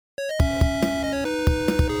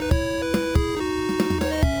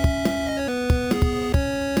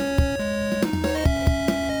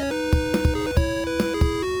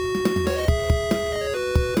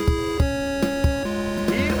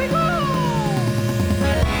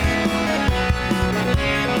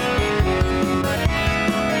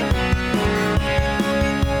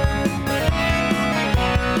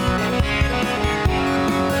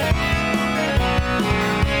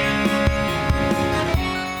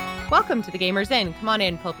Welcome to the Gamers Inn. Come on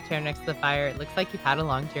in, pull up a chair next to the fire. It looks like you've had a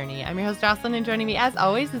long journey. I'm your host, Jocelyn, and joining me, as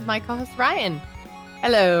always, is my co-host, Ryan.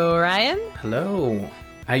 Hello, Ryan. Hello.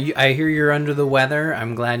 I hear you're under the weather.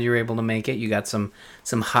 I'm glad you're able to make it. You got some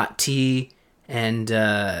hot tea and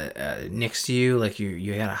next to you, like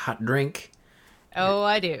you had a hot drink. Oh,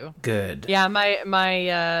 I do. Good. Yeah,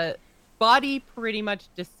 my body pretty much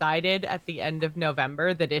decided at the end of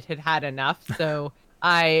November that it had had enough, so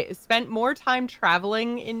I spent more time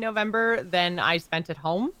traveling in November than I spent at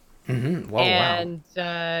home. Mm-hmm. Whoa, and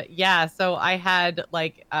yeah, so I had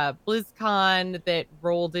like BlizzCon that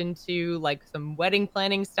rolled into like some wedding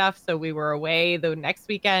planning stuff, so we were away the next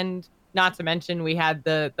weekend. Not to mention we had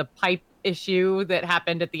the pipe issue that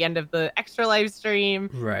happened at the end of the extra live stream.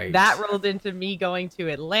 Right. That rolled into me going to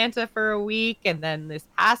Atlanta for a week, and then this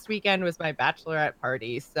past weekend was my bachelorette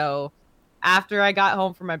party. So after I got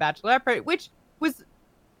home from my bachelorette party, which was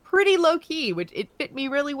pretty low key, which it fit me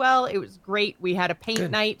really well. It was great. We had a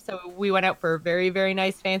paint night, so we went out for a very, very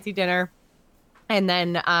nice fancy dinner. And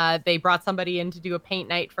then they brought somebody in to do a paint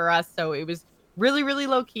night for us. So it was really, really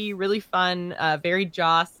low key, really fun, very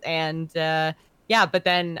Joss. And yeah, but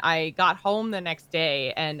then I got home the next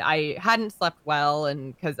day and I hadn't slept well.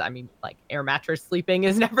 And because I mean, like air mattress sleeping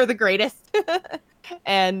is never the greatest.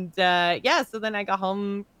 And yeah, so then I got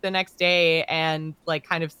home the next day and like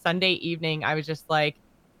kind of Sunday evening, I was just like,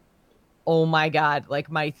 oh my God,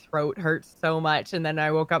 like my throat hurts so much. And then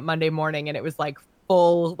I woke up Monday morning and it was like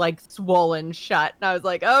full, like swollen shut. And I was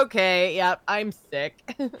like, okay, yep, I'm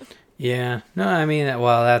sick. Yeah. No, I mean,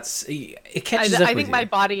 well, it catches up I think with my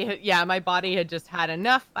you. my body had just had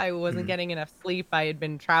enough. I wasn't getting enough sleep. I had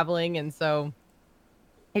been traveling. And so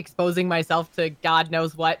exposing myself to God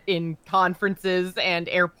knows what in conferences and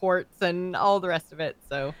airports and all the rest of it.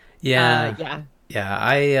 So Yeah. yeah.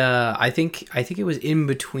 Yeah, I think it was in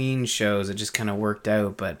between shows. It just kind of worked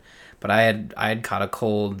out, but I had caught a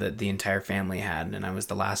cold that the entire family had, and I was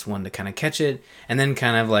the last one to kind of catch it. And then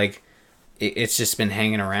kind of like it's just been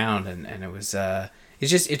hanging around, and it was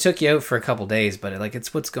it took you out for a couple days, but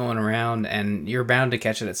it's what's going around, and you're bound to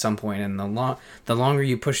catch it at some point. And the longer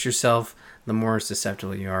you push yourself, the more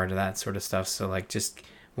susceptible you are to that sort of stuff. So like, just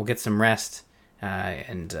we'll get some rest,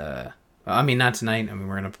 and. I mean, not tonight. I mean,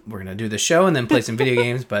 we're gonna do the show and then play some video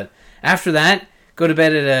games. But after that, go to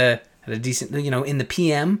bed at a decent, in the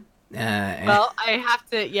PM. Well, I have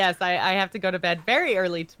to. Yes, I have to go to bed very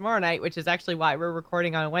early tomorrow night, which is actually why we're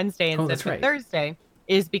recording on a Wednesday instead of Thursday.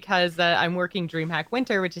 Is because I'm working DreamHack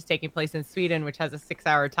Winter, which is taking place in Sweden, which has a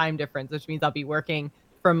 6-hour time difference, which means I'll be working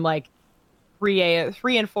from like 3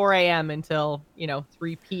 and 4 a.m. until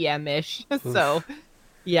 3 p.m. ish. So,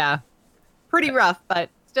 yeah, pretty rough,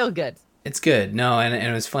 but still good. It's good. No, and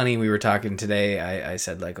it was funny. We were talking today. I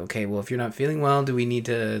said, like, okay, well, if you're not feeling well, do we need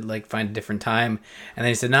to, like, find a different time? And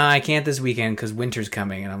they said, no, I can't this weekend because winter's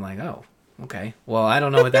coming. And I'm like, oh, okay. Well, I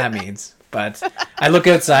don't know what that means. But I look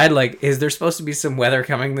outside, like, is there supposed to be some weather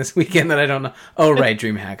coming this weekend that I don't know? Oh, right,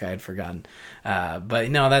 DreamHack. I had forgotten.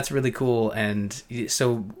 But, no, that's really cool. And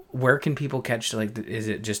so where can people catch, like, is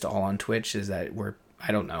it just all on Twitch? Is that where,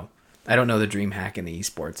 I don't know. I don't know the DreamHack and the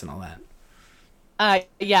esports and all that.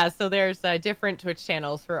 Yeah, so there's different Twitch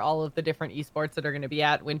channels for all of the different esports that are going to be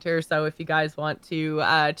at Winter. So if you guys want to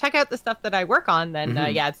check out the stuff that I work on, then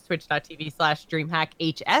yeah, it's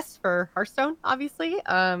twitch.tv/DreamHackHS for Hearthstone, obviously.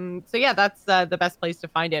 So yeah, that's the best place to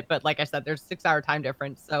find it. But like I said, there's 6-hour time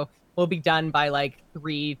difference, so we'll be done by like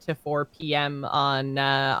 3 to 4 p.m.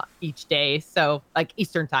 on each day, so like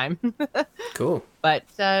Eastern time. Cool. But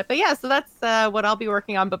yeah, so that's what I'll be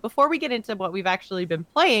working on. But before we get into what we've actually been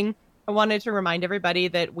playing, I wanted to remind everybody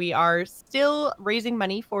that we are still raising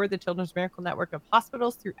money for the Children's Miracle Network of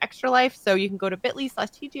Hospitals through Extra Life. So you can go to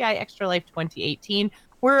bit.ly/TGI Extra Life 2018.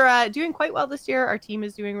 We're doing quite well this year. Our team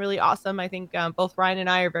is doing really awesome. I think both Ryan and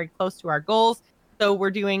I are very close to our goals. So we're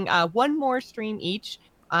doing one more stream each.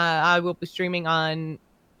 I will be streaming on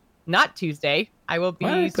not Tuesday. I will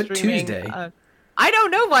be streaming Tuesday. I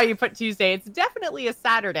don't know why you put Tuesday. It's definitely a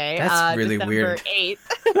Saturday. That's really December weird. 8th.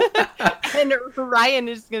 And Ryan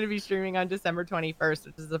is going to be streaming on December 21st,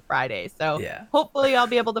 which is a Friday. So yeah. Hopefully I'll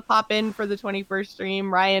be able to pop in for the 21st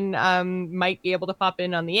stream. Ryan might be able to pop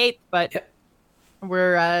in on the 8th, but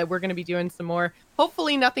we're going to be doing some more.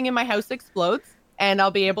 Hopefully nothing in my house explodes and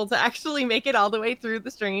I'll be able to actually make it all the way through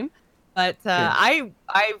the stream. But I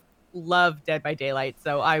love Dead by Daylight,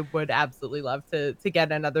 so I would absolutely love to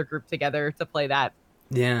get another group together to play that.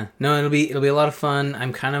 Yeah, no, it'll be a lot of fun.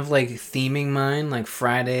 I'm kind of like theming mine. Like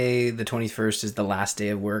Friday the 21st is the last day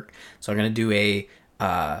of work, so I'm gonna do a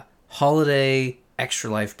holiday Extra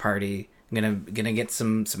Life party. I'm gonna get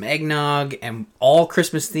some eggnog and all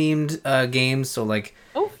Christmas themed games. So like,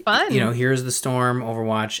 fun. fun. Here's the Storm,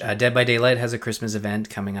 Overwatch, Dead by Daylight has a Christmas event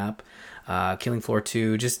coming up. Killing Floor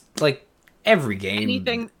 2, just like every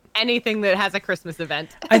game. Anything that has a Christmas event.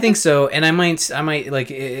 I think so, and I might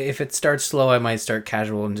like if it starts slow, I might start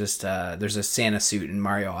casual and just there's a Santa suit in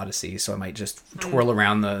Mario Odyssey, so I might just twirl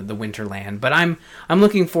around the Winterland. But I'm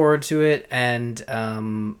looking forward to it, and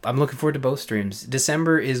I'm looking forward to both streams.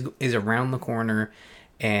 December is around the corner,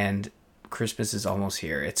 and Christmas is almost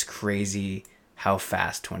here. It's crazy how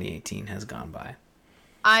fast 2018 has gone by.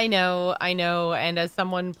 I know. And as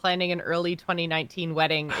someone planning an early 2019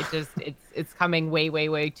 wedding, it's coming way, way,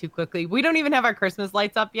 way too quickly. We don't even have our Christmas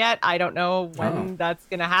lights up yet. I don't know when that's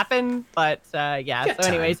going to happen, but yeah. So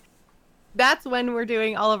anyways, that's when we're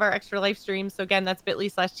doing all of our Extra Life streams. So again, that's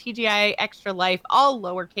bit.ly/TGI Extra Life, all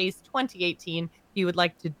lowercase 2018. If you would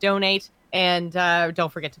like to donate, and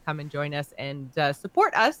don't forget to come and join us and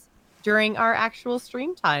support us during our actual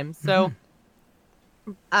stream time. So,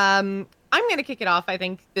 I'm going to kick it off, I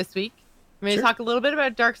think, this week. I'm going to talk a little bit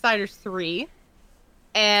about Darksiders 3.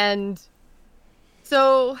 And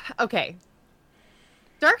so, okay.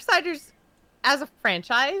 Darksiders, as a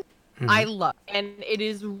franchise, I love. And it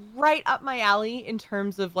is right up my alley in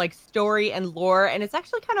terms of, like, story and lore. And it's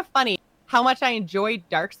actually kind of funny how much I enjoy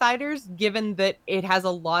Darksiders, given that it has a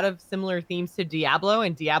lot of similar themes to Diablo.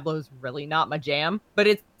 And Diablo's really not my jam. But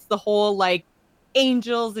it's the whole, like,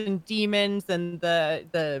 angels and demons and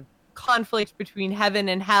the conflict between heaven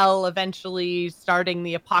and hell, eventually starting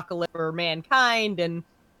the apocalypse for mankind, and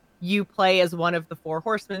you play as one of the four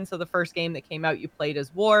horsemen. So the first game that came out, you played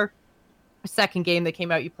as War. The second game that came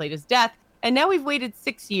out, you played as Death. And now we've waited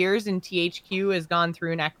 6 years, and THQ has gone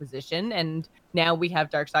through an acquisition, and now we have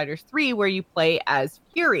Darksiders 3, where you play as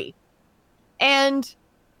Fury. And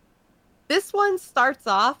this one starts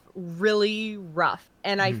off really rough.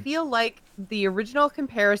 And I feel like the original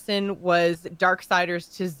comparison was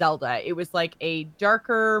Darksiders to Zelda. It was like a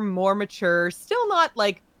darker, more mature, still not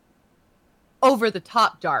like over the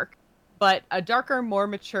top dark, but a darker, more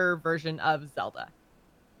mature version of Zelda.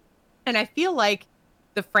 And I feel like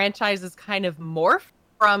the franchise is kind of morphed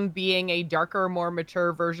from being a darker, more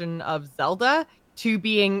mature version of Zelda to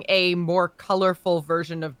being a more colorful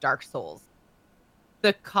version of Dark Souls.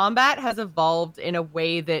 The combat has evolved in a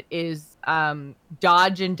way that is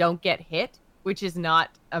dodge and don't get hit, which is not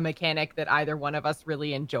a mechanic that either one of us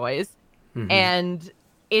really enjoys. And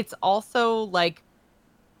it's also like,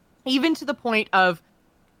 even to the point of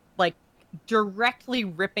like directly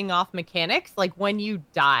ripping off mechanics. Like when you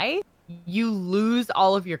die, you lose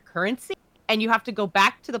all of your currency and you have to go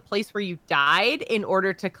back to the place where you died in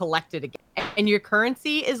order to collect it again. And your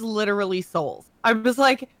currency is literally souls. I was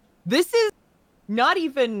like, this is not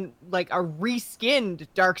even like a reskinned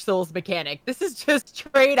Dark Souls mechanic. This is just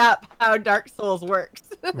straight up how Dark Souls works.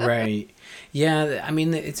 Right. Yeah, I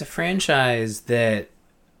mean, it's a franchise that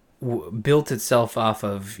built itself off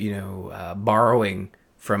of, borrowing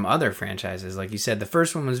from other franchises. Like you said, the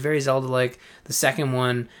first one was very Zelda-like. The second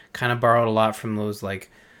one kind of borrowed a lot from those,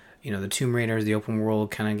 like, the Tomb Raiders, the open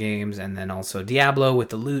world kind of games, and then also Diablo with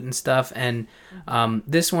the loot and stuff. And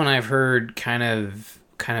this one I've heard kind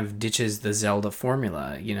of ditches the Zelda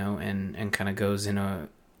formula, and kind of goes in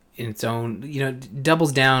its own,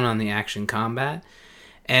 doubles down on the action combat.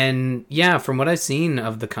 And yeah, from what I've seen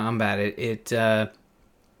of the combat, it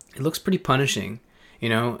looks pretty punishing,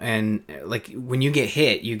 and like when you get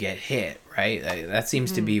hit, right? That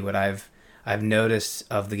seems to be what I've noticed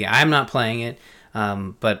of the game. I'm not playing it,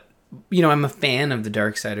 but I'm a fan of the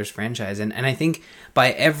Darksiders franchise, and I think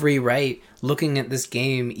by every right, looking at this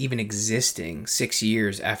game even existing 6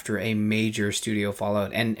 years after a major studio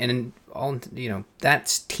fallout, and all,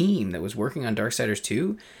 that team that was working on Darksiders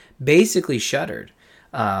 2 basically shuttered,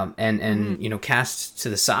 and cast to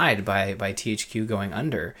the side by THQ going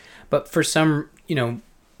under. But for some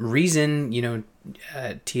reason,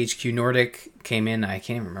 THQ Nordic came in. I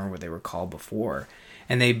can't even remember what they were called before.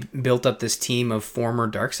 And they built up this team of former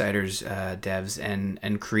Darksiders devs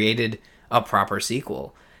and created a proper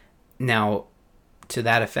sequel. Now, to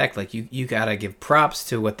that effect, like you gotta give props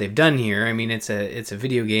to what they've done here. I mean, it's a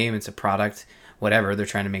video game, it's a product, whatever. They're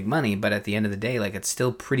trying to make money, but at the end of the day, like, it's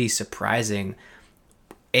still pretty surprising.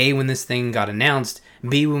 A, when this thing got announced.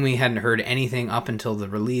 B, when we hadn't heard anything up until the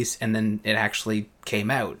release, and then it actually came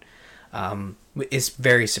out. It's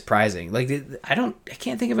very surprising. Like, I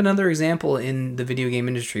can't think of another example in the video game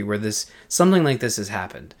industry where something like this has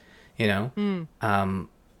happened. I'm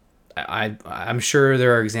sure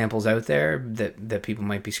there are examples out there that people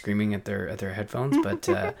might be screaming at their headphones, but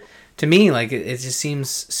to me, like, it just seems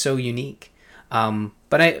so unique.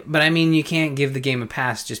 But I mean, you can't give the game a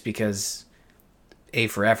pass just because A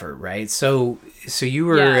for effort, right? So you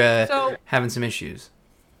were Yeah. So having some issues.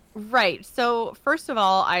 right. So first of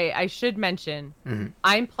all, I should mention Hmm.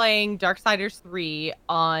 I'm playing Darksiders 3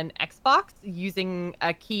 on Xbox using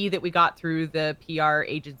a key that we got through the PR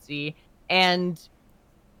agency. And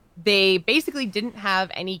they basically didn't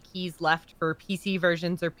have any keys left for PC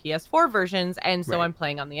versions or PS4 versions, and so Right. I'm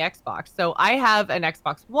playing on the Xbox. So I have an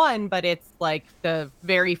Xbox One, but it's like the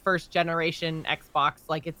very first generation Xbox.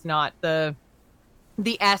 Like it's not the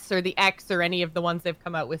S or the X or any of the ones they've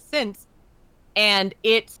come out with since. And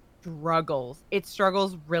it struggles. It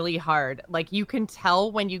struggles really hard. Like you can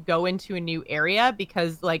tell when you go into a new area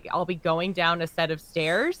because like I'll be going down a set of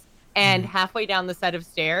stairs and Hmm. halfway down the set of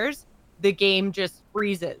stairs, the game just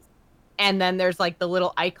freezes. And then there's like the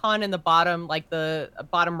little icon in the bottom, like the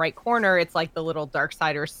bottom right corner. It's like the little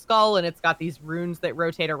Darksider skull, and it's got these runes that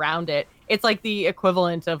rotate around it. It's like the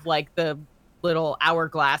equivalent of like the little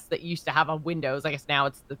hourglass that used to have on Windows. I guess now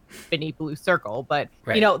it's the spinny blue circle, but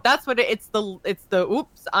Right. that's what it's the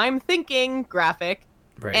oops, I'm thinking graphic.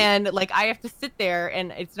 Right. And like I have to sit there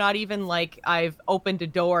and it's not even like I've opened a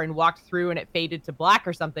door and walked through and it faded to black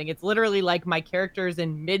or something. It's literally like my character's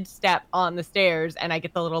in mid step on the stairs and I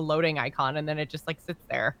get the little loading icon and then it just like sits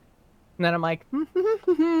there. And then I'm like,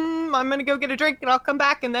 I'm gonna go get a drink and I'll come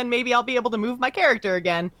back and then maybe I'll be able to move my character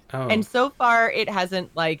again. Oh. And so far it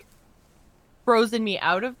hasn't like frozen me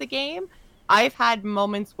out of the game. I've had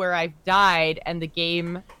moments where I've died and the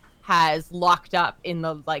game has locked up in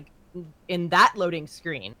the like in that loading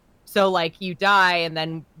screen. So like you die and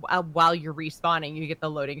then while you're respawning, you get the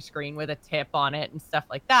loading screen with a tip on it and stuff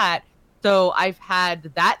like that. So I've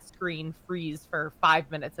had that screen freeze for 5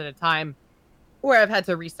 minutes at a time where I've had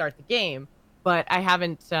to restart the game. But I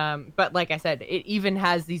haven't but like I said, it even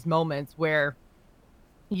has these moments where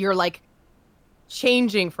you're like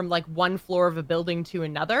changing from like one floor of a building to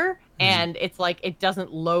another, Hmm. and it's like it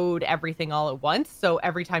doesn't load everything all at once, so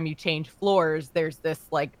every time you change floors there's this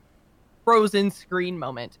like frozen screen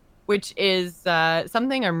moment, which is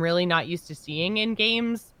something I'm really not used to seeing in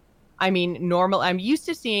games. I mean, I'm used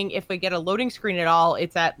to seeing if we get a loading screen at all,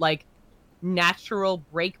 it's at like natural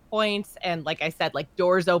breakpoints and like I said, like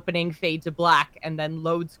doors opening, fade to black, and then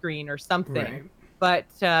load screen or something. Right. But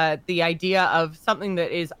the idea of something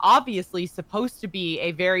that is obviously supposed to be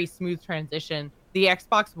a very smooth transition, the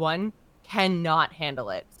Xbox One cannot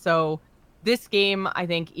handle it. So this game, I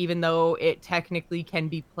think, even though it technically can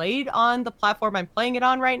be played on the platform I'm playing it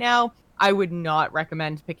on right now, I would not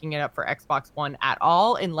recommend picking it up for Xbox One at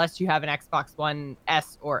all unless you have an Xbox One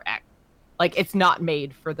S or X. Like it's not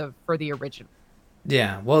made for the original.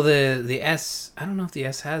 Yeah. Well, the S. I don't know if the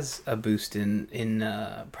S has a boost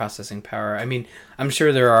in processing power. I mean, I'm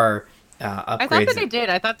sure there are I thought upgrades. that they did.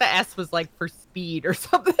 I thought the S was like for speed or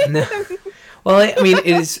something. No. Well, I mean, it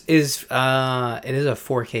is a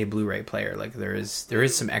 4K Blu-ray player. Like there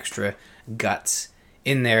is some extra guts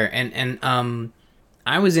in there, and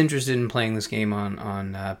I was interested in playing this game on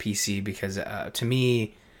PC because to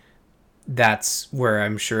me that's where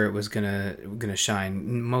I'm sure it was gonna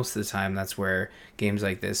shine. Most of the time, that's where games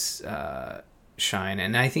like this shine.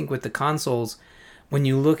 And I think with the consoles, when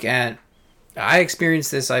you look at, I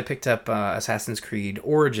experienced this. I picked up Assassin's Creed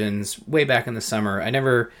Origins way back in the summer. I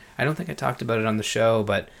don't think I talked about it on the show,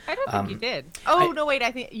 but I don't think you did. Oh I, no, wait,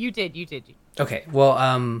 I think you did. You did. okay. Well,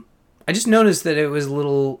 I just noticed that it was a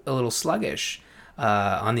little sluggish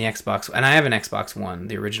on the Xbox, and I have an Xbox One,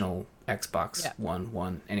 the original Xbox Yeah.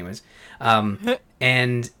 One. Anyways,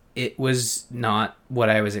 and it was not what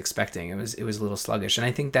I was expecting. It was a little sluggish, and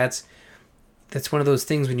I think that's one of those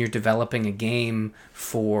things when you're developing a game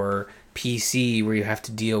for PC where you have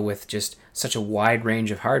to deal with just such a wide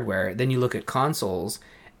range of hardware. Then you look at consoles,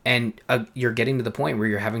 and you're getting to the point where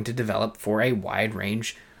you're having to develop for a wide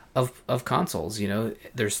range of consoles. You know,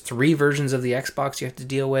 there's 3 versions of the Xbox you have to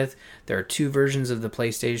deal with. There are 2 versions of the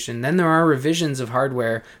PlayStation. Then there are revisions of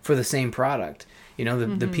hardware for the same product. You know,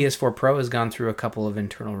 the PS4 Pro has gone through a couple of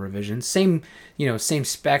internal revisions. Same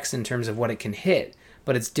specs in terms of what it can hit,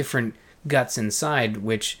 but it's different guts inside,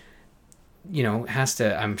 which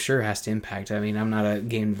I'm sure has to impact. I mean, I'm not a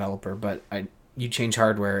game developer, but you change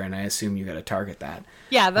hardware, and I assume you got to target that.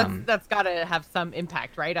 Yeah, that's got to have some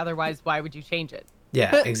impact, right? Otherwise, why would you change it?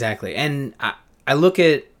 Yeah, exactly. And I look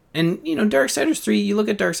at, and Darksiders 3. You look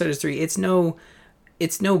at Darksiders 3. It's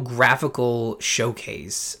no graphical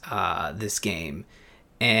showcase. This game,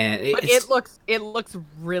 and But it looks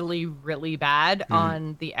really really bad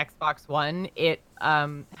on the Xbox One. It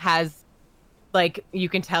has like you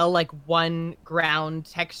can tell like one ground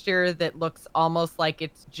texture that looks almost like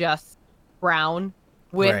it's just brown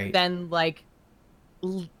with right. then like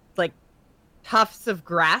tufts of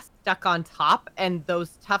grass stuck on top, and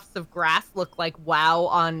those tufts of grass look like WoW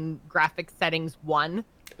on graphic settings 1.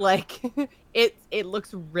 Like it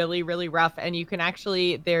looks really, really rough. And you can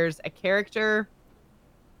actually, there's a character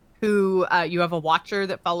who you have a watcher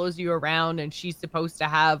that follows you around, and she's supposed to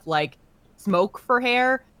have like smoke for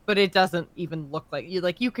hair, but it doesn't even look like you.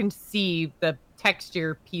 Like you can see the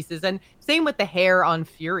texture pieces, and same with the hair on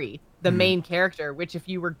Fury, the Mm-hmm. main character. Which, if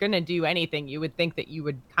you were gonna do anything, you would think that you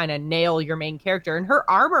would kind of nail your main character, and her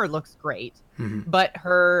armor looks great, Mm-hmm. but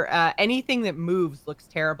her anything that moves looks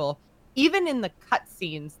terrible. Even in the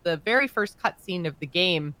cutscenes, the very first cutscene of the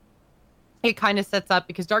game, it kind of sets up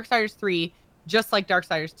because Darksiders 3, just like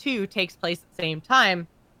Darksiders 2, takes place at the same time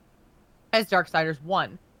as Darksiders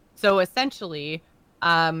 1. So essentially,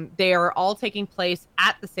 they are all taking place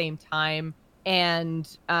at the same time, and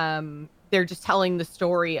they're just telling the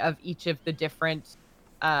story of each of the different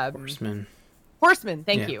Horseman. horsemen.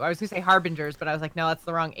 Thank Yeah. you. I was going to say harbingers, but I was like, no, that's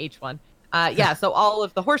the wrong H one. Yeah, so all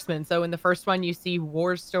of the horsemen. So in the first one, you see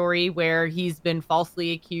War's story, where he's been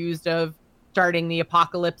falsely accused of starting the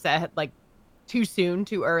apocalypse at like too soon,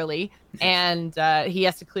 too early, and he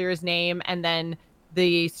has to clear his name. And then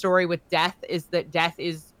the story with Death is that Death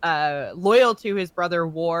is loyal to his brother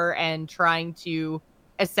War and trying to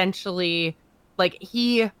essentially, like,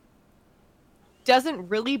 he doesn't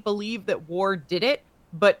really believe that War did it,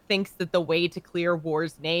 but thinks that the way to clear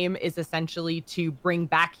War's name is essentially to bring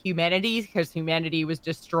back humanity, because humanity was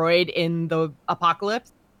destroyed in the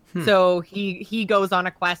apocalypse. Hmm. So he goes on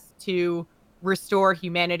a quest to restore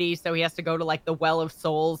humanity. So he has to go to like the Well of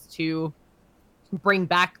Souls to bring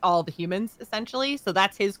back all the humans, essentially. So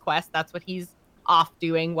that's his quest. That's what he's off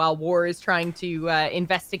doing, while War is trying to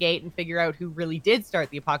investigate and figure out who really did start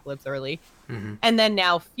the apocalypse early. Mm-hmm. And then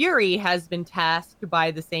now Fury has been tasked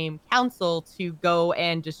by the same council to go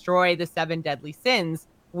and destroy the 7 deadly sins,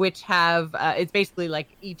 which have it's basically like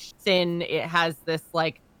each sin, it has this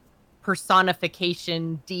like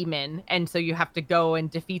personification demon, and so you have to go and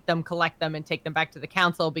defeat them, collect them, and take them back to the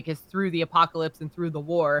council, because through the apocalypse and through the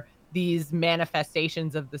war, these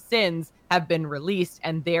manifestations of the sins have been released,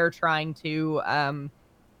 and they're trying to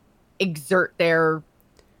exert their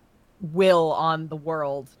will on the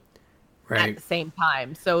world at Right. the same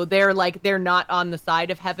time. So they're like, they're not on the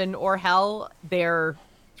side of heaven or hell. They're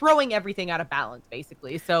throwing everything out of balance,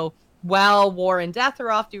 basically. So while War and Death are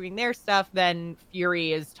off doing their stuff, then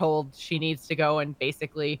Fury is told she needs to go and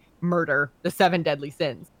basically murder the 7 deadly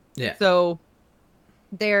sins. Yeah. So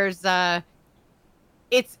there's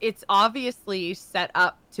it's obviously set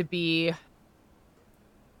up to be,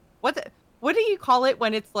 what do you call it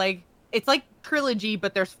when it's like trilogy,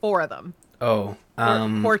 but there's 4 of them. Oh.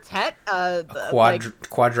 Quartet, Quadrology.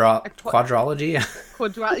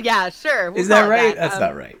 Yeah, sure. Is that right? That's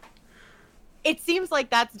not right. It seems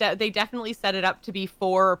like they definitely set it up to be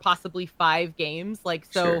 4 or possibly 5 games. Like,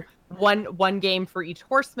 so Sure. one game for each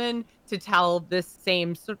horseman to tell this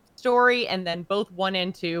same story, and then both 1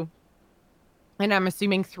 and 2, and I'm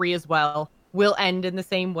assuming 3 as well, will end in the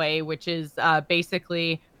same way, which is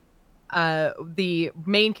basically the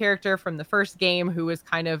main character from the first game, who was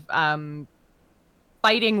kind of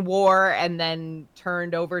fighting War and then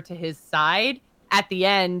turned over to his side. At the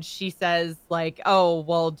end, she says like, oh,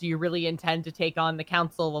 well, do you really intend to take on the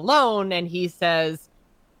council alone? And he says,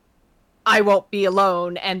 I won't be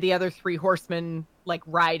alone. And the other 3 horsemen like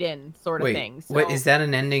ride in, sort of thing. So, what is that,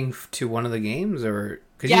 an ending to one of the games, or?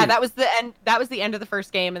 Yeah, that was the end. That was the end of the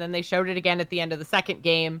first game, and then they showed it again at the end of the second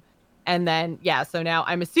game. And then, yeah, so now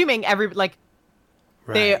I'm assuming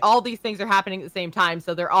Right. all these things are happening at the same time,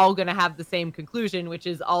 so they're all going to have the same conclusion, which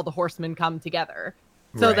is all the horsemen come together.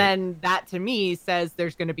 So Right. then that to me says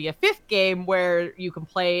there's going to be a 5th game where you can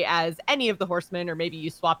play as any of the horsemen, or maybe you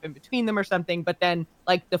swap in between them or something. But then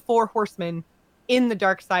like the 4 horsemen in the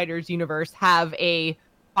Darksiders universe have a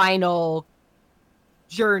final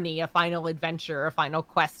journey, a final adventure, a final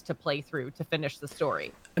quest to play through to finish the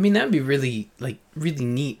story. I mean, that would be really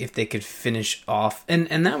neat if they could finish off, and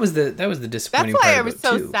that was the disappointing That's why part I was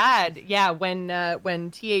about it, so too. sad. Yeah, when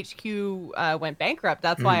THQ went bankrupt,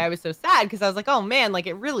 that's why I was so sad, because I was like, oh man, like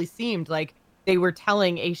it really seemed like they were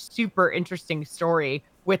telling a super interesting story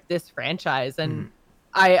with this franchise, and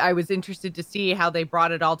I was interested to see how they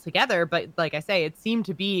brought it all together. But like I say, it seemed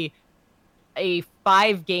to be a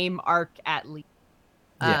 5-game arc at least.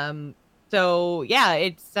 Yeah. So yeah,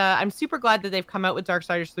 it's I'm super glad that they've come out with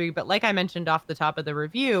Darksiders 3, but like I mentioned off the top of the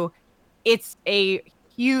review, it's a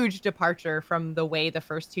huge departure from the way the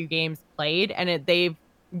first 2 games played, and they've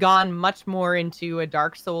gone much more into a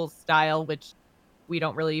Dark Souls style, which we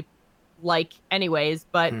don't really like anyways.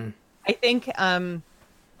 But I think had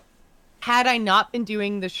I not been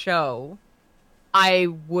doing the show, I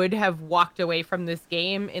would have walked away from this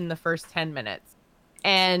game in the first 10 minutes.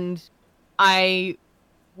 And I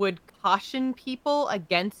would caution people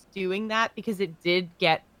against doing that because it did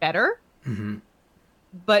get better. Mm-hmm.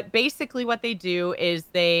 But basically what they do is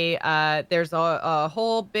there's a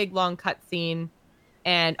whole big long cutscene,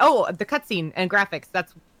 and the cutscene and graphics,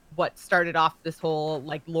 that's what started off this whole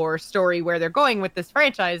like lore story where they're going with this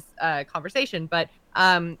franchise conversation. But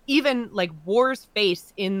even like War's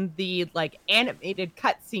face in the like animated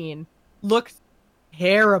cutscene looks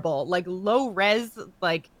terrible, like low res,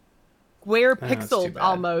 like square Oh, that's too pixeled bad.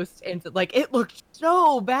 almost, and like it looked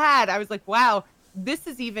so bad. I was like, wow, this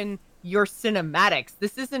is even your cinematics.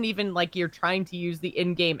 This isn't even like you're trying to use the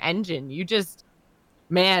in-game engine. You just,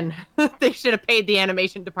 man, they should have paid the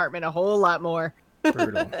animation department a whole lot more.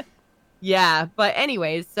 Brutal. Yeah, but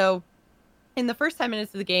anyways, so in the first 10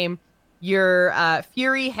 minutes of the game, your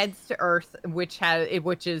Fury heads to Earth, which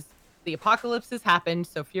is the apocalypse has happened,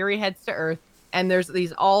 so Fury heads to Earth, and there's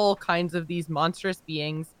these all kinds of these monstrous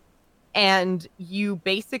beings, and you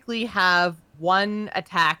basically have one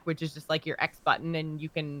attack, which is just like your X button, and you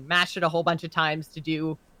can mash it a whole bunch of times to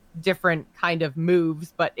do different kind of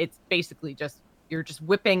moves, but it's basically just you're just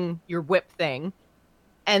whipping your whip thing.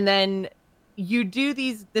 And then you do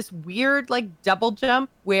this weird like double jump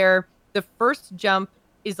where the first jump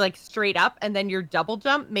is like straight up, and then your double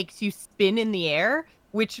jump makes you spin in the air,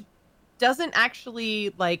 which doesn't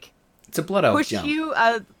actually like It's a blood elf push jump. you.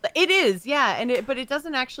 It is, yeah, but it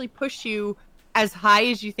doesn't actually push you as high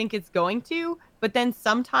as you think it's going to. But then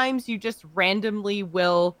sometimes you just randomly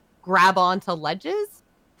will grab onto ledges.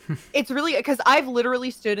 It's really, because I've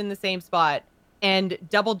literally stood in the same spot and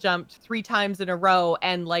double jumped 3 times in a row,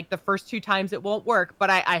 and like the first 2 times it won't work, but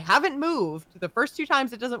I haven't moved. The first 2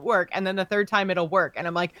 times it doesn't work, and then the third time it'll work. And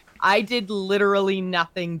I'm like, I did literally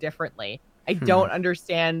nothing differently. I Hmm. don't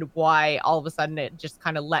understand why all of a sudden it just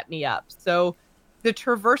kind of let me up. So the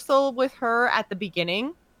traversal with her at the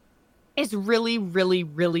beginning is really, really,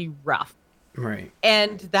 really rough. Right.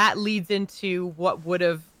 And that leads into what would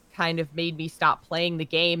have kind of made me stop playing the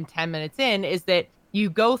game 10 minutes in, is that you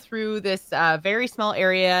go through this very small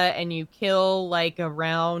area and you kill like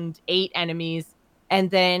around 8 enemies. And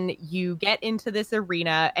then you get into this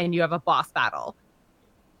arena and you have a boss battle.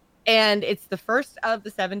 And it's the first of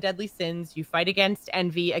the 7 deadly sins. You fight against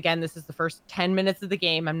Envy. Again, this is the first 10 minutes of the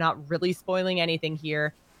game. I'm not really spoiling anything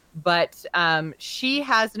here. But she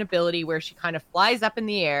has an ability where she kind of flies up in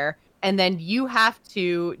the air, and then you have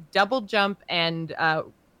to double jump and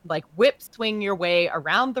like whip swing your way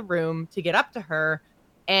around the room to get up to her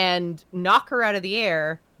and knock her out of the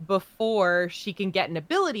air before she can get an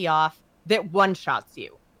ability off that one shots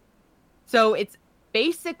you. So it's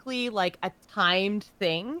basically like a timed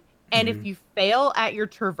thing. And Hmm. if you fail at your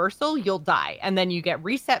traversal, you'll die. And then you get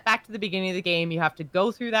reset back to the beginning of the game. You have to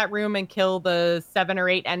go through that room and kill the 7 or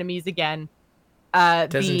 8 enemies again.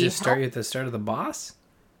 Doesn't The just start health, you at the start of the boss?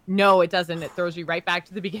 no, it doesn't. It throws you right back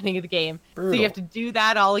to the beginning of the game. So you have Brutal. to do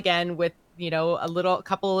that all again with, a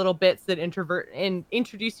couple of little bits that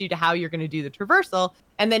introduce you to how you're going to do the traversal.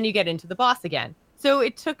 And then you get into the boss again. So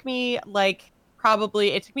it took me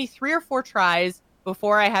it took me 3 or 4 tries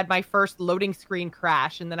before I had my first loading screen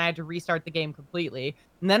crash. And then I had to restart the game completely.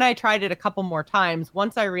 And then I tried it a couple more times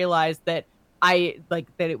once I realized that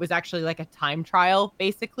that it was actually like a time trial,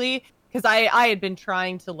 basically. Because I had been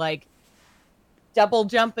trying to like double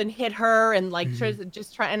jump and hit her and like Hmm.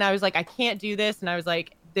 just try, and I was like, I can't do this. And I was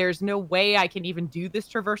like, there's no way I can even do this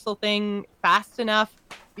traversal thing fast enough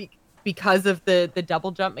because of the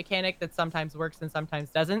double jump mechanic that sometimes works and sometimes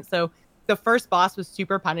doesn't. So the first boss was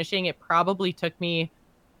super punishing. It probably took me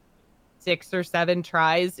 6 or 7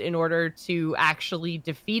 tries in order to actually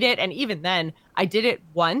defeat it. And even then I did it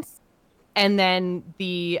once, and then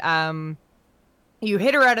you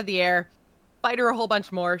hit her out of the air, fight her a whole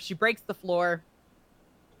bunch more, she breaks the floor,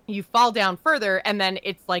 you fall down further, and then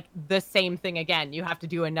it's like the same thing again. You have to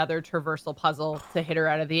do another traversal puzzle to hit her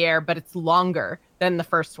out of the air, but it's longer than the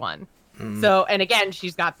first one. Mm. So, and again,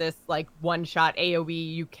 she's got this like one shot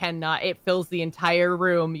AoE. You cannot, it fills the entire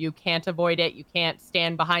room. You can't avoid it. You can't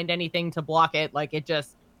stand behind anything to block it. Like it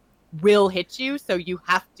just will hit you. So you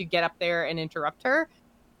have to get up there and interrupt her.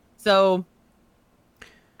 So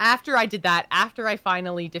after I did that, after I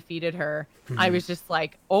finally defeated her, I Hmm. was just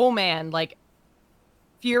like, oh man, like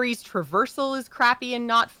Fury's traversal is crappy and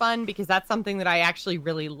not fun, because that's something that I actually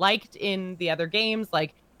really liked in the other games.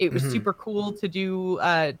 Like it was Hmm. super cool to do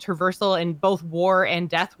traversal, and both war and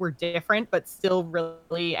death were different, but still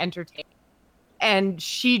really entertaining. And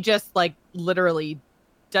she just like literally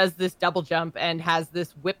does this double jump and has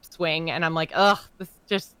this whip swing, and I'm like, ugh, this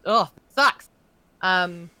just sucks.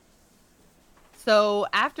 Um, So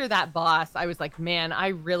after that boss, I was like, man, I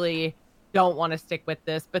really don't want to stick with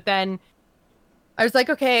this. But then I was like,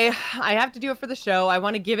 okay, I have to do it for the show. I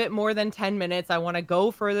want to give it more than 10 minutes. I want to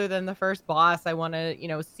go further than the first boss. I want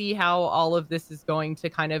to, see how all of this is going to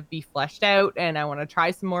kind of be fleshed out, and I want to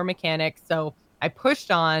try some more mechanics. So I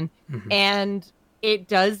pushed on, Hmm. and it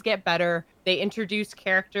does get better. They introduce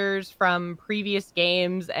characters from previous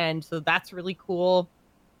games, and so that's really cool.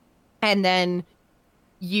 And then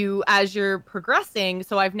as you're progressing,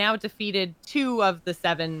 so I've now defeated two of the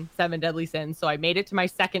seven deadly sins. So I made it to my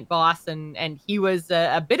second boss, and he was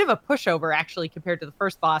a bit of a pushover actually compared to the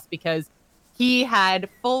first boss, because he had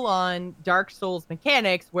full on Dark Souls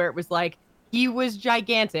mechanics where it was like he was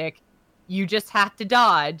gigantic. You just had to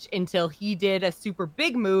dodge until he did a super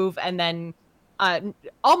big move, and then uh,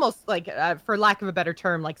 almost like, for lack of a better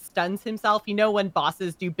term, like stuns himself. When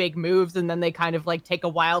bosses do big moves and then they kind of like take a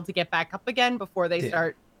while to get back up again before they Yeah.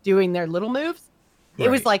 start doing their little moves. It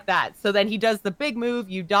was Right. like that. So then he does the big move,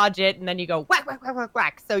 you dodge it, and then you go whack, whack, whack, whack,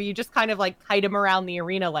 whack. So you just kind of like kite him around the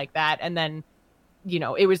arena like that. And then,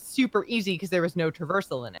 it was super easy because there was no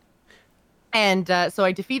traversal in it. And so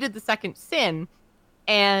I defeated the second sin,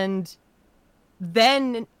 and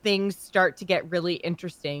then things start to get really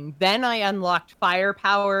interesting. Then I unlocked fire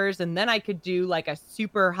powers, and then I could do like a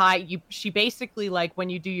super high. She basically, like, when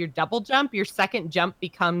you do your double jump, your second jump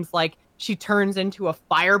becomes like she turns into a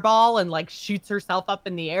fireball and like shoots herself up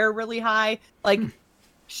in the air really high. Hmm. Like,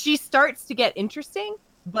 she starts to get interesting,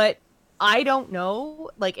 but I don't know.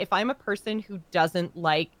 Like, if I'm a person who doesn't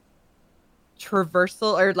like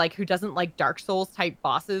traversal, or like who doesn't like Dark Souls type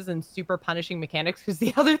bosses and super punishing mechanics, because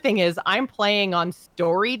the other thing is I'm playing on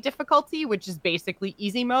story difficulty, which is basically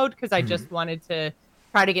easy mode, because I Hmm. just wanted to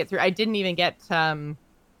try to get through. I didn't even get the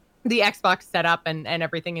Xbox set up and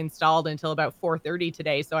everything installed until about 4:30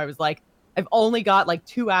 today. So I was like, I've only got like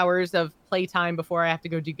 2 hours of playtime before I have to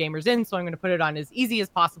go do Gamers In. So I'm going to put it on as easy as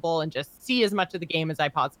possible and just see as much of the game as I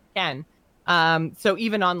possibly can. So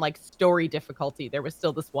even on like story difficulty, there was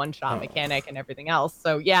still this one shot Oh. mechanic and everything else.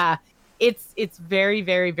 So yeah, it's very,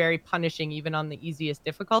 very, very punishing even on the easiest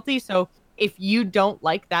difficulty. So if you don't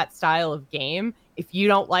like that style of game, if you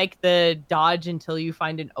don't like the dodge until you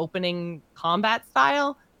find an opening combat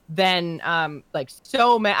style, then like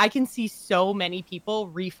so many, I can see so many people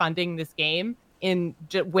refunding this game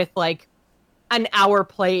with like an hour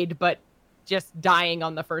played, but just dying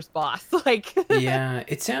on the first boss. Like, Yeah,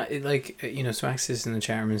 it sounds like So Axis in the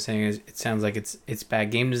chat room is saying it sounds like it's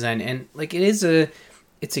bad game design, and like it's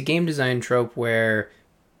a game design trope where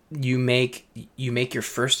you make your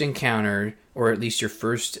first encounter, or at least your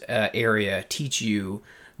first area, teach you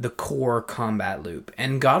the core combat loop.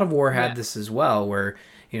 And God of War had yeah. this as well, where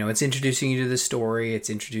it's introducing you to the story, it's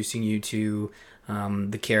introducing you to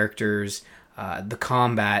the characters, the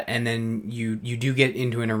combat, and then you do get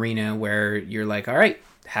into an arena where you're like, all right,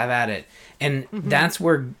 have at it. And Hmm. that's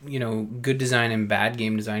where good design and bad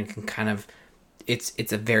game design can kind of,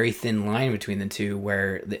 it's a very thin line between the two,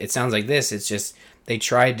 where it sounds like this, it's just they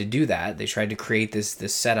tried to do that, they tried to create this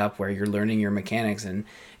setup where you're learning your mechanics, and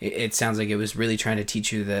it sounds like it was really trying to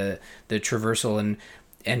teach you the traversal,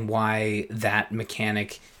 and why that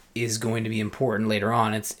mechanic is going to be important later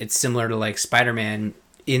on. It's similar to like Spider-Man,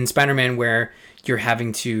 where you're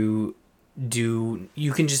having to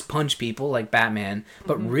you can just punch people like Batman,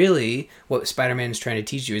 but Hmm. really what Spider-Man is trying to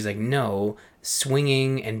teach you is like, no,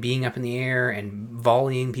 swinging and being up in the air and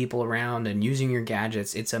volleying people around and using your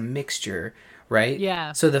gadgets, it's a mixture, right?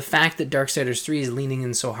 Yeah. So the fact that Darksiders 3 is leaning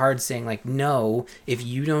in so hard, saying like, no, if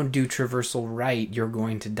you don't do traversal right, you're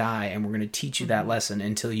going to die, and we're going to teach you that Hmm. lesson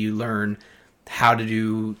until you learn how to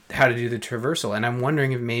do the traversal. And I'm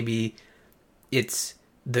wondering if it's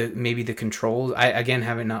maybe the controls. I again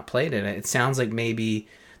haven't not played it. It sounds like maybe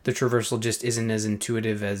the traversal just isn't as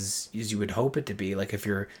intuitive as you would hope it to be. Like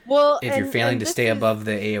Well, if you're and failing and to this stay is above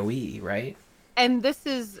the AOE, right? and this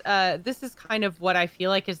is kind of what I feel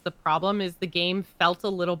like is the problem, is the game felt a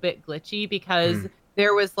little bit glitchy, because Mm.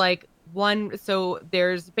 there was like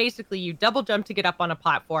there's basically, you double jump to get up on a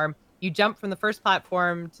platform, you jump from the first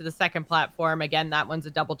platform to the second platform, again that one's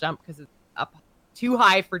a double jump because it's up too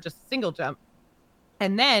high for just a single jump,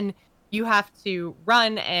 and then you have to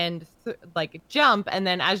run and like jump, and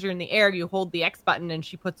then as you're in the air you hold the X button and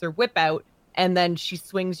she puts her whip out, and then she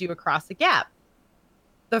swings you across a gap.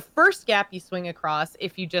 The first gap you swing across,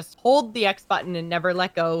 if you just hold the X button and never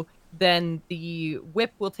let go, then the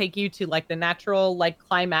whip will take you to like the natural like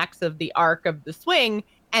climax of the arc of the swing,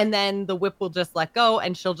 and then the whip will just let go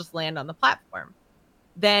and she'll just land on the platform.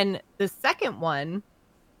 Then the second one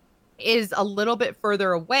is a little bit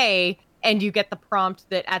further away, and you get the prompt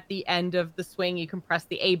that at the end of the swing, you can press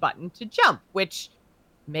the A button to jump, which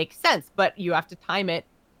makes sense, but you have to time it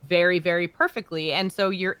very, very perfectly. And so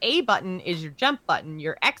your A button is your jump button,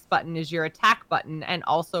 your X button is your attack button, and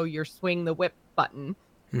also your swing the whip button.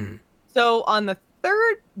 Hmm. So on the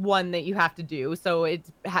third one that you have to do, so it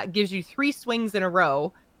gives you 3 swings in a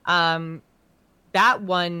row. That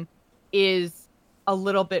one is a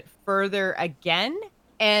little bit further again,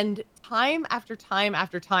 and time after time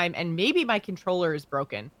after time, and maybe my controller is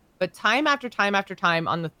broken, but time after time after time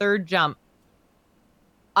on the third jump,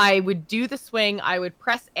 I would do the swing, I would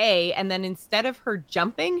press A, and then instead of her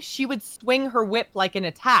jumping, she would swing her whip like an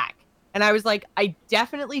attack. And I was like, I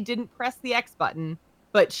definitely didn't press the X button,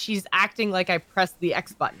 but she's acting like I pressed the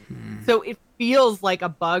X button. Hmm. So it feels like a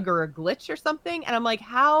bug or a glitch or something. And I'm like,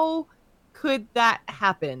 how could that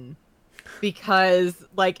happen? Because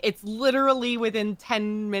like it's literally within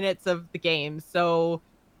 10 minutes of the game. So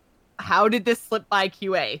how did this slip by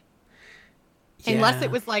QA? Unless it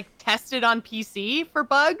Yeah. was like tested on PC for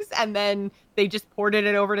bugs and then they just ported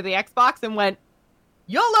it over to the Xbox and went,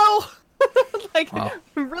 YOLO! Like, Well,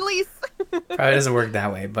 release. probably doesn't work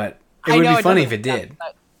that way, but it I would know be it funny doesn't if it work that did.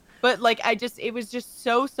 way, but like, it was just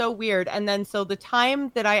so, so weird. And then, so the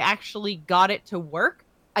time that I actually got it to work,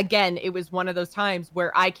 again, it was one of those times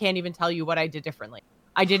where I can't even tell you what I did differently.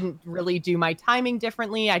 I didn't really do my timing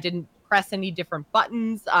differently. I didn't press any different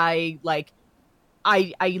buttons. I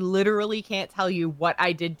literally can't tell you what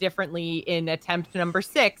I did differently in attempt number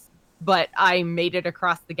 6, but I made it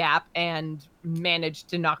across the gap and managed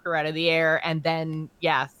to knock her out of the air. And then,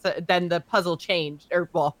 yeah, so then the puzzle changed. Or,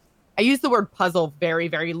 well, I use the word puzzle very,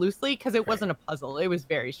 very loosely because it Right. wasn't a puzzle. It was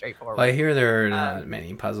very Well, I straightforward. hear there are Um, not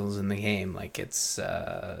many puzzles in the game. Like it's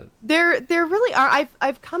there really are.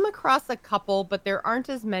 I've come across a couple, but there aren't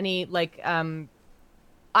as many. Like,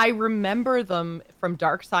 I remember them from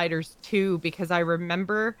Darksiders 2 because I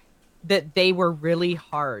remember that they were really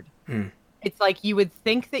hard. mm, It's like you would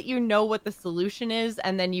think that you know what the solution is,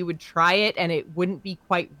 and then you would try it and it wouldn't be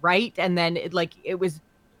quite right. And then it was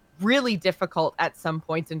really difficult at some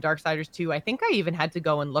points in Darksiders 2. I think I even had to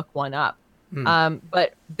go and look one up. mm.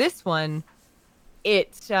 But this one,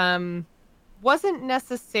 it wasn't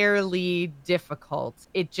necessarily difficult.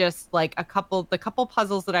 It just like the couple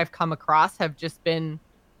puzzles that I've come across have just been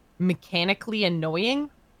mechanically annoying,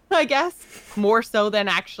 I guess, more so than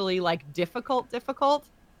actually like difficult.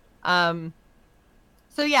 Um,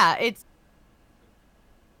 so yeah,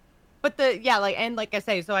 like I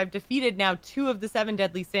say, so I've defeated now 2 of the 7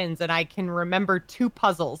 deadly sins, and I can remember 2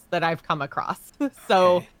 puzzles that I've come across.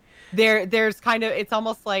 So Okay. there's kind of, it's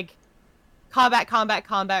almost like combat,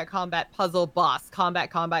 puzzle, boss, combat,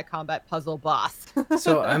 puzzle, boss.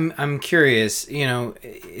 So I'm curious. You know,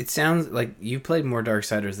 it sounds like you played more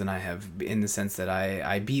Darksiders than I have, in the sense that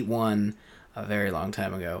I beat 1 a very long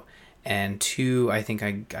time ago, and 2 I think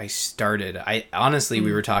I started. I honestly,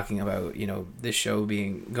 we were talking about, you know, this show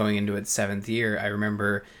being going into its 7th year. I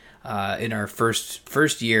remember in our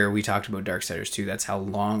first year we talked about Darksiders 2. That's how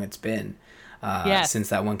long it's been Yes. since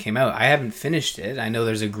that one came out. I haven't finished it. I know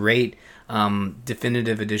there's a great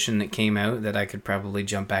definitive edition that came out that I could probably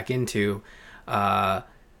jump back into. Uh,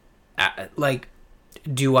 like,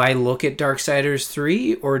 do I look at Darksiders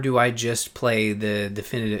 3 or do I just play the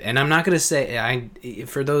definitive? And I'm not going to say,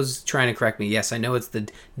 for those trying to correct me, yes, I know it's the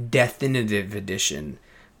definitive edition,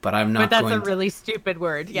 but I'm But not that's a going to. really stupid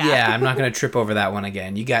word. Yeah. Yeah, I'm not going to trip over that one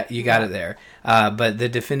again. You got Yeah. it there. But the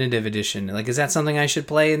definitive edition, like, is that something I should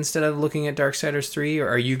play instead of looking at Darksiders 3, or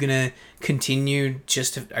are you going to continue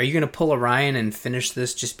are you going to pull Orion and finish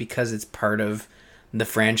this just because it's part of the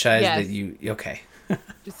franchise Yes. that you okay.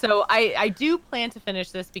 So I do plan to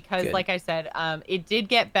finish this because, Good. like I said, it did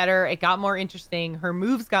get better. It got more interesting. Her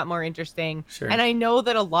moves got more interesting. Sure. And I know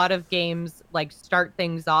that a lot of games like start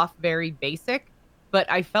things off very basic, but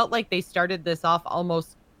I felt like they started this off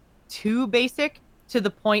almost too basic to the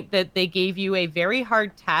point that they gave you a very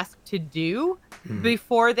hard task to do Mm.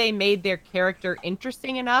 before they made their character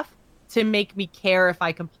interesting enough to make me care if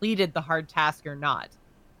I completed the hard task or not.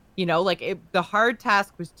 You know, like the hard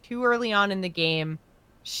task was too early on in the game.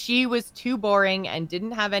 She was too boring and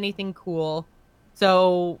didn't have anything cool.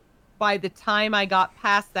 So by the time I got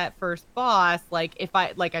past that first boss, like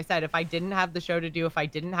I said, if I didn't have the show to do, if I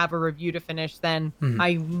didn't have a review to finish, then Mm.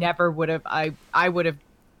 I never would have, I would have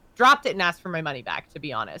dropped it and asked for my money back, to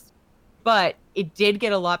be honest. But it did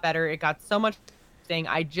get a lot better. It got so much thing.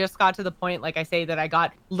 I just got to the point, like I say, that I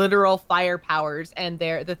got literal fire powers, and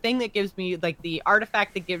the thing that gives me, like, the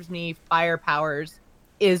artifact that gives me fire powers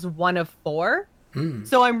is 1 of 4. Mm.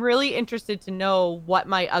 So I'm really interested to know what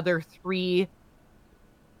my other 3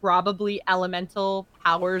 probably elemental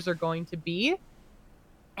powers are going to be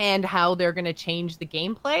and how they're going to change the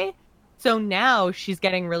gameplay. So now she's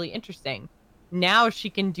getting really interesting. Now she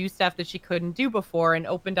can do stuff that she couldn't do before and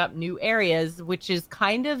opened up new areas, which is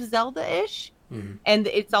kind of Zelda-ish. Mhm. And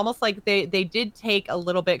it's almost like they did take a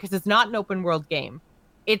little bit because it's not an open world game.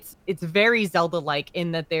 It's very Zelda-like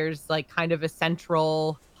in that there's like kind of a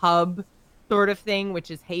central hub sort of thing, which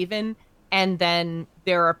is Haven, and then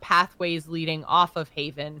there are pathways leading off of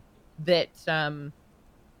Haven that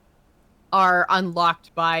are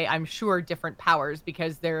unlocked by, I'm sure, different powers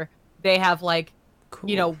because they have like,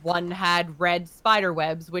 Cool. one had red spider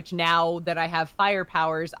webs, which now that I have fire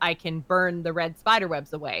powers, I can burn the red spider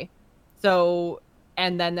webs away. So,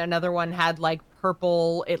 and then another one had like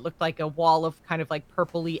purple, it looked like a wall of kind of like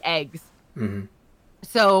purpley eggs. Mhm.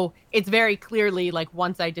 So it's very clearly like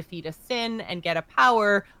once I defeat a sin and get a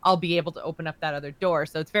power, I'll be able to open up that other door.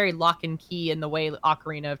 So it's very lock and key in the way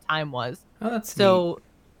Ocarina of Time was. Oh, that's neat. So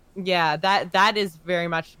yeah, that is very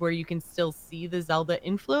much where you can still see the Zelda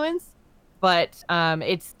influence, but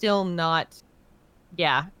it's still not.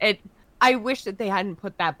 Yeah, I wish that they hadn't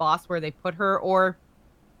put that boss where they put her, or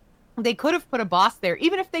they could have put a boss there.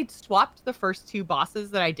 Even if they'd swapped the first two bosses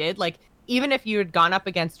that I did, like even if you had gone up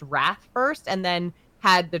against Wrath first and then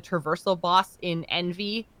had the traversal boss in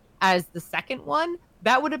Envy as the second one,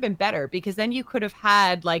 that would have been better because then you could have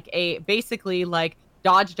had like a basically like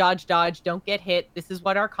dodge, dodge, dodge, don't get hit. This is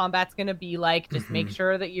what our combat's going to be like. Just make Mhm.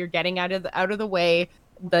 sure that you're getting out of the way.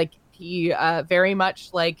 Like he very much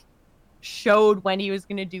like showed when he was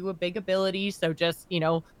going to do a big ability. So just,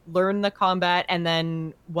 learn the combat. And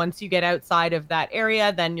then once you get outside of that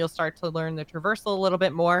area, then you'll start to learn the traversal a little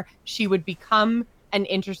bit more. She would become an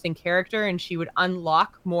interesting character and she would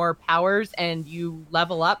unlock more powers and you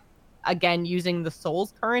level up again using the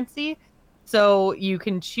souls currency. So you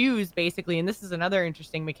can choose basically, and this is another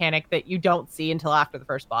interesting mechanic that you don't see until after the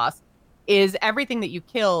first boss, is everything that you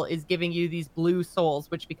kill is giving you these blue souls,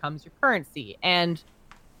 which becomes your currency. And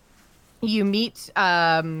you meet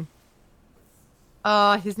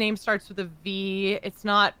his name starts with a V. It's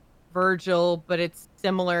not Virgil, but it's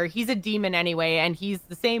similar. He's a demon anyway, and he's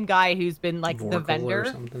the same guy who's been like the Vorkal or vendor,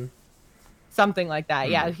 something. something like that.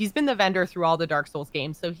 Yeah, Mm. he's been the vendor through all the Dark Souls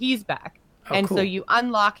games, so he's back. Oh, And so cool. you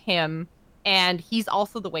unlock him, and he's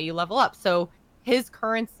also the way you level up. So his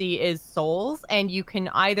currency is souls, and you can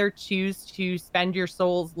either choose to spend your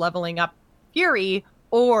souls leveling up Fury,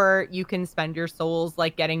 or you can spend your souls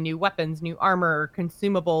like getting new weapons, new armor,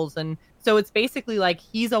 consumables. And so it's basically like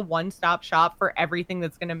he's a one-stop shop for everything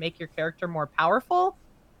that's going to make your character more powerful.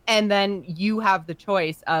 And then you have the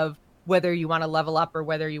choice of whether you want to level up or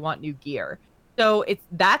whether you want new gear. So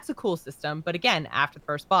that's a cool system, but again, after the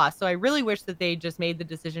first boss. So I really wish that they just made the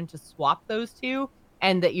decision to swap those two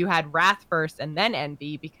and that you had Wrath first and then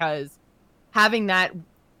Envy, because having that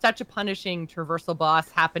such a punishing traversal boss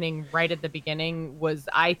happening right at the beginning was,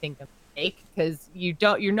 I think, a mistake because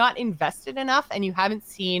you're not invested enough and you haven't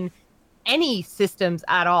seen any systems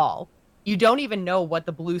at all. You don't even know what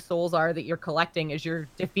the blue souls are that you're collecting as you're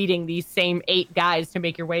defeating these same 8 guys to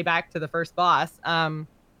make your way back to the first boss.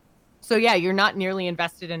 So yeah, you're not nearly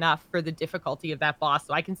invested enough for the difficulty of that boss.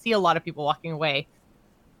 So I can see a lot of people walking away.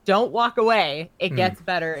 Don't walk away. It Mm. gets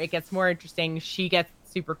better. It gets more interesting. She gets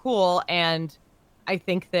super cool. And I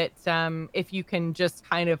think that if you can just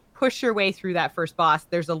kind of push your way through that first boss,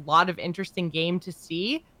 there's a lot of interesting game to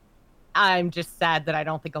see. I'm just sad that I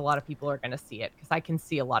don't think a lot of people are going to see it because I can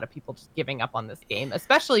see a lot of people just giving up on this game,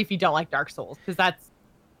 especially if you don't like Dark Souls, because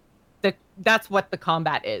that's what the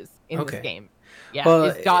combat is in this Okay. game. Yeah, Well,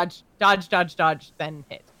 is dodge, dodge, dodge, dodge, then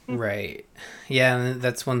hit. right. Yeah, and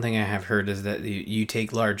that's one thing I have heard is that you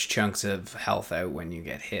take large chunks of health out when you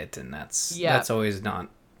get hit, and that's Yeah. always not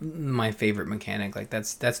my favorite mechanic. Like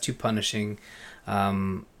that's too punishing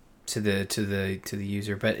to the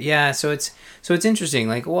user. But yeah, so it's interesting.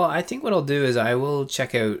 Like, well, I think what I'll do is I will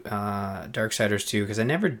check out Darksiders 2 because I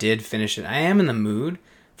never did finish it. I am in the mood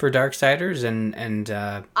for Darksiders and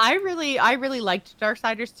I really liked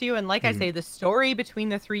Darksiders 2, and like I mm, say, the story between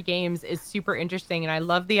the 3 games is super interesting, and I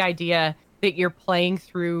love the idea that you're playing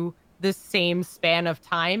through the same span of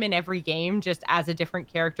time in every game, just as a different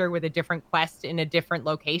character with a different quest in a different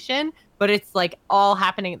location, but it's like all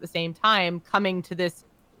happening at the same time, coming to this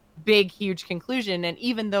big, huge conclusion. And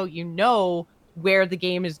even though you know where the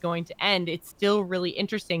game is going to end, it's still really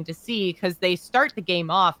interesting to see because they start the game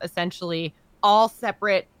off essentially all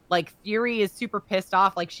separate. Like Fury is super pissed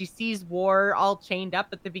off. Like she sees War all chained up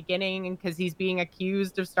at the beginning because he's being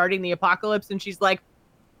accused of starting the apocalypse. And she's like,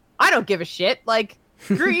 I don't give a shit. Like,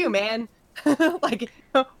 screw you, man. Like,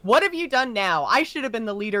 what have you done now? I should have been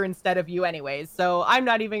the leader instead of you anyways. So I'm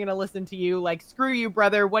not even going to listen to you. Like, screw you,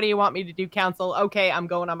 brother. What do you want me to do, council? Okay, I'm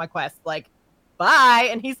going on my quest. Like, bye.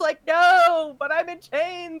 And he's like, no, but I'm in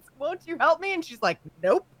chains. Won't you help me? And she's like,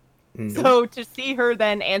 nope. Nope. So to see her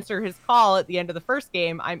then answer his call at the end of the first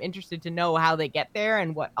game, I'm interested to know how they get there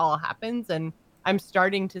and what all happens. And I'm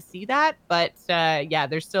starting to see that. But yeah,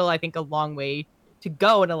 there's still, I think, a long way to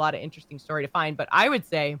go and a lot of interesting story to find. But I would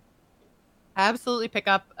say absolutely pick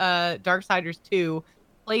up Darksiders 2,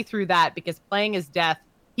 play through that because playing as Death,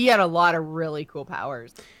 he had a lot of really cool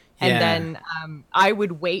powers. And Yeah. then I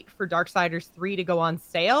would wait for Darksiders 3 to go on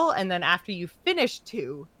sale. And then after you finish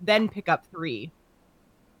 2, then pick up 3.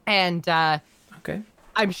 And Okay.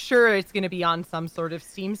 I'm sure it's going to be on some sort of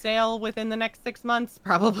Steam sale within the next 6 months,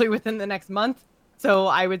 probably within the next month. So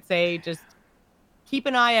I would say just keep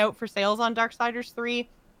an eye out for sales on Darksiders 3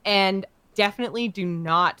 and definitely do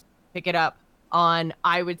not pick it up on,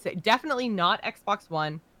 I would say, definitely not Xbox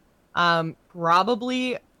One.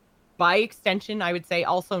 Probably by extension, I would say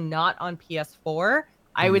also not on PS4.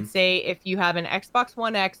 I Mm-hmm. would say if you have an Xbox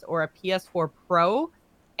One X or a PS4 Pro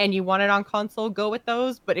and you want it on console, go with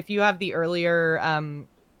those. But if you have the earlier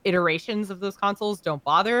iterations of those consoles, don't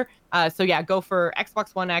bother. So yeah, go for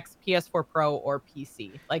Xbox One X, PS4 Pro, or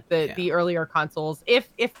PC. Like the Yeah. the earlier consoles. If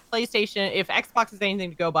PlayStation, if Xbox is anything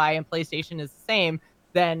to go by and PlayStation is the same,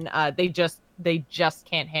 then they just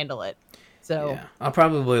can't handle it. So Yeah, I'll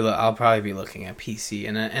probably be looking at PC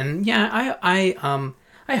and yeah,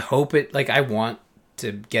 I hope it like I want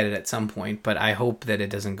to get it at some point, but I hope that it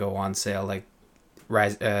doesn't go on sale like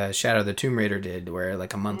Shadow of the Tomb Raider did, where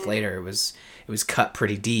like a month later it was cut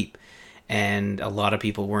pretty deep, and a lot of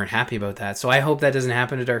people weren't happy about that. So I hope that doesn't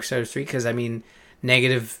happen to Darksiders 3 because I mean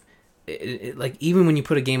negative. Like even when you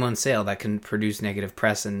put a game on sale, that can produce negative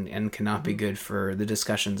press and cannot be good for the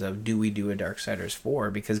discussions of do we do a Darksiders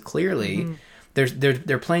 4 because clearly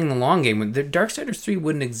they're playing the long game. The Darksiders 3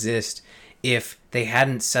 wouldn't exist if they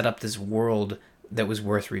hadn't set up this world that was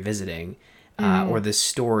worth revisiting or this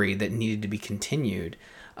story that needed to be continued.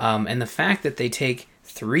 And the fact that they take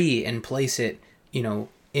 3 and place it,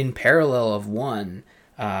 in parallel of 1.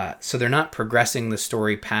 So they're not progressing the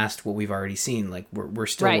story past what we've already seen. Like we're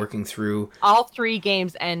still right. working through. All 3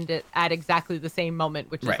 games end at exactly the same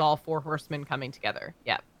moment, which Right. is all 4 horsemen coming together.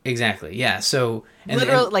 Yeah. Exactly. Yeah. So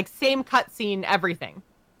Literally, like same cutscene, everything.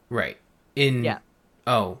 right in Yeah.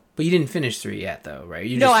 oh, but you didn't finish 3 yet, though, right?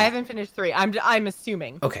 I haven't finished 3. I'm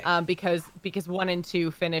assuming. Okay. Because 1 and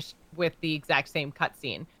 2 finished with the exact same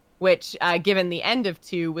cutscene, which, given the end of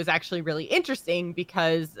 2, was actually really interesting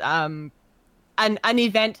because an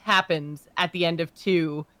event happens at the end of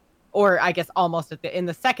 2, or I guess almost in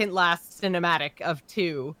the second last cinematic of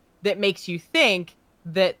 2, that makes you think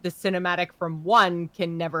that the cinematic from 1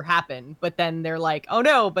 can never happen. But then they're like, oh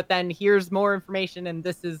no, but then here's more information and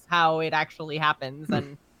this is how it actually happens.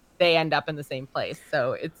 And they end up in the same place.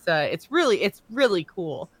 So it's really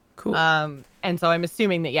cool. Cool. And so I'm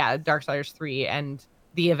assuming that, yeah, Darksiders 3 and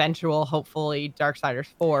the eventual, hopefully, Darksiders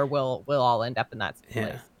 4 will all end up in that place.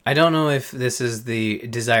 Yeah. I don't know if this is the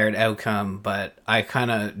desired outcome, but I kind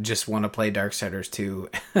of just want to play Darksiders 2.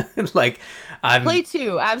 Like, play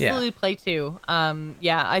 2, absolutely play 2.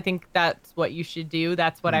 Yeah, I think that's what you should do.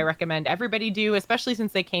 That's what I recommend everybody do, especially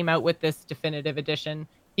since they came out with this definitive edition.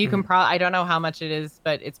 You can I don't know how much it is,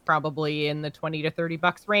 but it's probably in the 20 to 30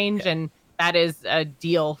 bucks range, and that is a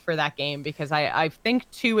deal for that game because I think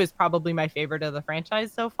 2 is probably my favorite of the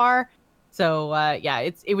franchise so far. So yeah,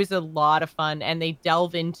 it was a lot of fun, and they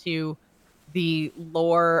delve into the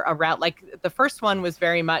lore around, like the first one was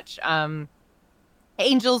very much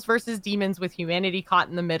angels versus demons with humanity caught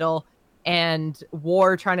in the middle and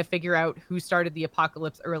war trying to figure out who started the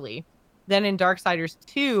apocalypse early. Then in Darksiders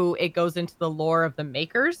 2, it goes into the lore of the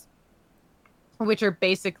Makers, which are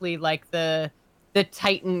basically like the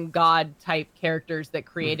Titan god type characters that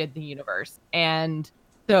created the universe. And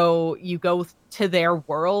so you go to their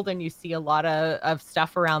world and you see a lot of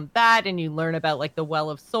stuff around that, and you learn about like the Well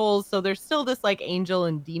of Souls. So there's still this like angel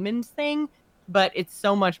and demons thing, but it's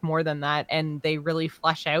so much more than that. And they really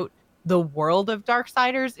flesh out the world of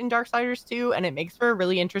Darksiders in Darksiders 2, and it makes for a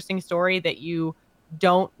really interesting story that you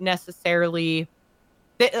don't necessarily,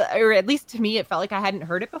 or at least to me, it felt like I hadn't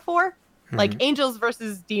heard it before. Like angels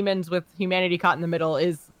versus demons with humanity caught in the middle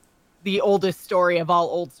is the oldest story of all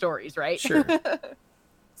old stories, right? Sure.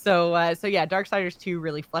 So yeah, Darksiders 2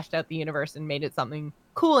 really fleshed out the universe and made it something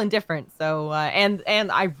cool and different. So and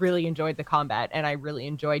I really enjoyed the combat, and I really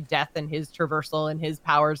enjoyed Death and his traversal and his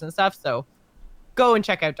powers and stuff. So go and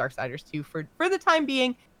check out Darksiders 2 for the time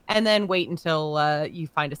being, and then wait until you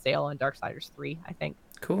find a sale on Darksiders 3, I think.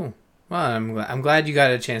 Cool. Well, I'm glad you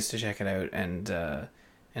got a chance to check it out,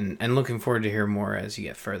 and looking forward to hear more as you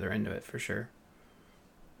get further into it for sure.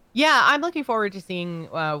 Yeah, I'm looking forward to seeing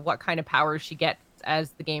what kind of powers she gets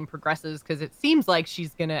as the game progresses, because it seems like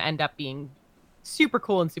she's going to end up being super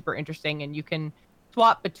cool and super interesting. And you can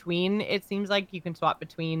swap between, it seems like you can swap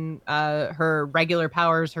between her regular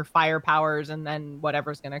powers, her fire powers, and then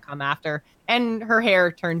whatever's going to come after. And her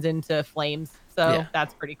hair turns into flames. Yeah. So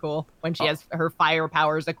that's pretty cool when she Oh, has her fire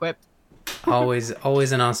powers equipped. always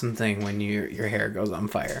an awesome thing when your hair goes on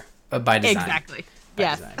fire, by design. Exactly. By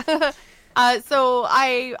Yes. design. So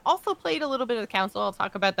I also played a little bit of the council. I'll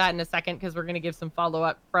talk about that in a second because we're going to give some follow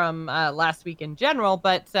up from last week in general.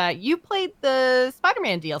 But you played the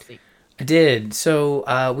Spider-Man DLC. I did.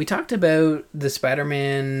 So we talked about the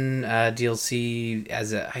Spider-Man DLC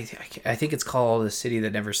as I think it's called "The City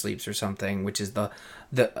That Never Sleeps" or something, which is the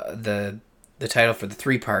title for the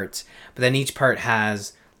 3 parts. But then each part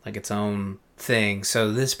has like its own thing.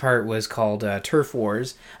 So this part was called Turf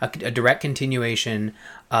Wars, a direct continuation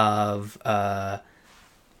of the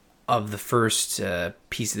first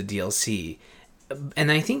piece of the DLC.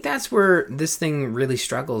 And I think that's where this thing really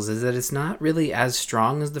struggles, is that it's not really as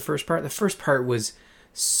strong as the first part. The first part was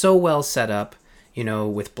so well set up,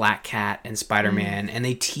 with Black Cat and Spider-Man, and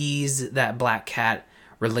they tease that Black Cat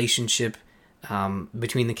relationship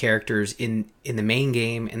between the characters in the main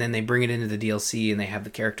game, and then they bring it into the DLC and they have the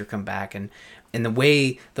character come back, and the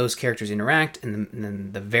way those characters interact, and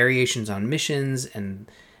then the variations on missions,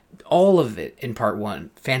 and all of it in part 1,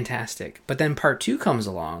 fantastic. But then part 2 comes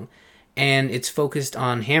along, and it's focused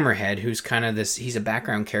on Hammerhead, who's kind of he's a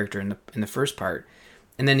background character in the first part,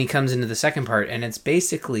 and then he comes into the second part, and it's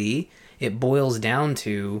basically, it boils down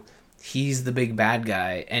to, he's the big bad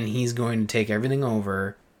guy, and he's going to take everything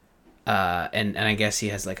over, and I guess he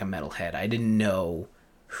has like a metal head. I didn't know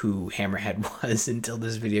who Hammerhead was until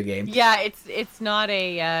this video game. Yeah, it's not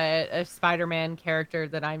a Spider-Man character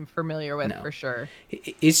that I'm familiar with, no. For sure.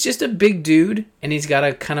 It's just a big dude, and he's got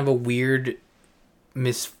a kind of a weird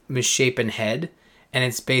misshapen head, and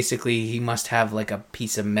it's basically, he must have like a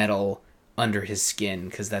piece of metal under his skin,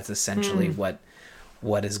 because that's essentially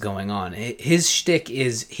what is going on. His shtick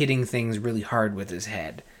is hitting things really hard with his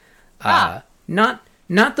head.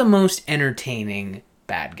 Not the most entertaining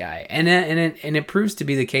bad guy, and it proves to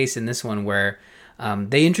be the case in this one, where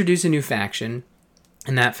they introduce a new faction,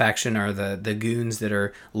 and that faction are the goons that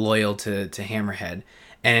are loyal to Hammerhead,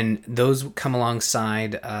 and those come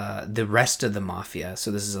alongside the rest of the mafia.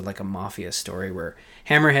 So this is like a mafia story where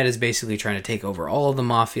Hammerhead is basically trying to take over all of the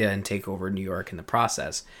mafia and take over New York in the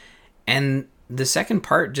process. And the second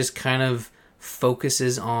part just kind of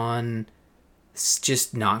focuses on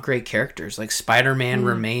just not great characters. Like Spider-Man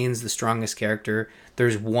remains the strongest character.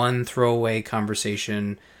 There's one throwaway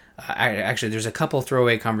conversation. Actually, there's a couple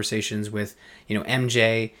throwaway conversations with,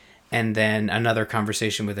 MJ, and then another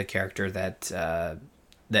conversation with a character that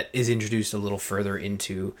is introduced a little further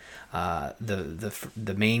into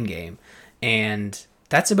the main game, and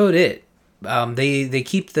that's about it. They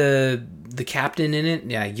keep the captain in it.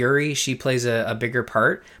 Yeah, Yuri, she plays a bigger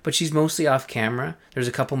part, but she's mostly off camera. There's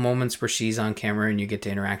a couple moments where she's on camera and you get to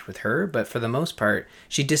interact with her, but for the most part,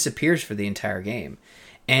 she disappears for the entire game.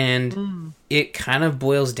 And it kind of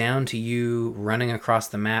boils down to you running across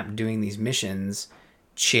the map doing these missions,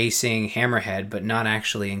 chasing Hammerhead, but not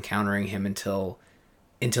actually encountering him until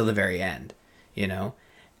the very end. It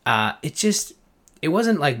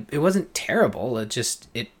wasn't terrible.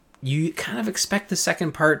 You kind of expect the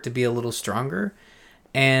second part to be a little stronger,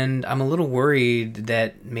 and I'm a little worried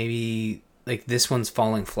that maybe like this one's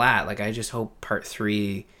falling flat. Like, I just hope part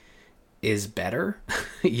 3 is better,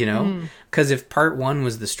 because if part 1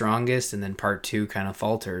 was the strongest and then part 2 kind of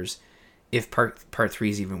falters, if part 3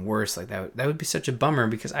 is even worse, like that would be such a bummer,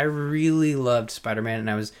 because I really loved Spider-Man and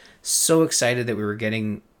I was so excited that we were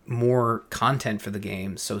getting more content for the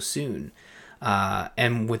game so soon.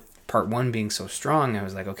 And with part 1 being so strong, I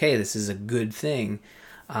was like, okay, this is a good thing.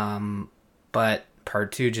 But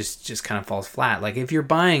part 2 just kind of falls flat. Like, if you're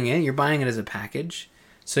buying it as a package.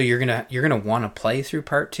 So you're gonna want to play through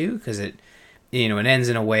part 2, because it ends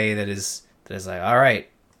in a way that is like, all right,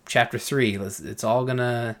 chapter 3, it's all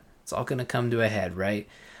gonna come to a head, right?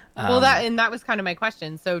 Well, that was kind of my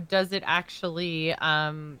question. So does it actually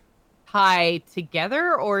tie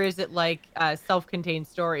together, or is it like self-contained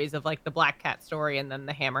stories of like the Black Cat story and then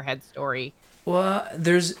the Hammerhead story? Well,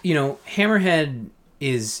 there's Hammerhead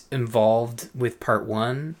is involved with part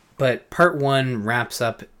 1, but part 1 wraps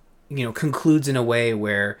up, concludes in a way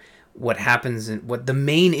where what happens and what the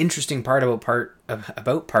main interesting part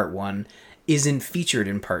about part 1 isn't featured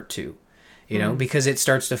in part 2. Mm. because it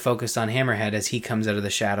starts to focus on Hammerhead as he comes out of the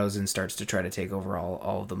shadows and starts to try to take over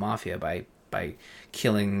all of the mafia by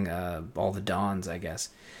killing all the Dons, I guess.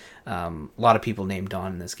 A lot of people named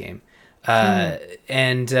Don in this game. Mm.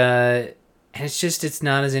 And it's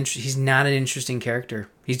not as interesting. He's not an interesting character.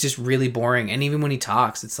 He's just really boring. And even when he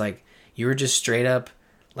talks, it's like you were just straight up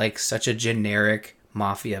like such a generic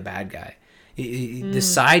mafia bad guy. The Mm.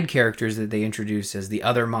 side characters that they introduce as the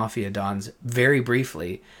other mafia dons very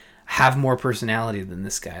briefly have more personality than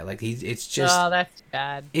this guy. Like it's just Oh, that's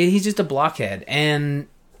bad. he's just a blockhead, and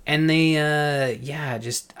they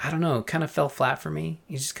just I don't know, kind of fell flat for me.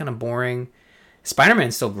 He's just kind of boring.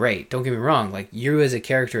 Spider-Man's still great, don't get me wrong. Like you as a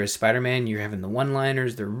character as Spider-Man, you're having the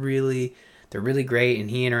one-liners, they're really great, and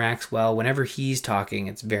he interacts well. Whenever he's talking,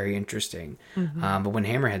 it's very interesting. Mm-hmm. But when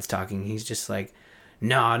Hammerhead's talking, he's just like,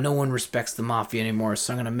 nah, no one respects the mafia anymore,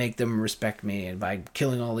 so I'm gonna make them respect me and by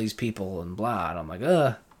killing all these people and blah. And I'm like,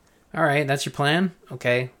 all right, that's your plan,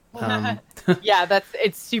 okay. Yeah,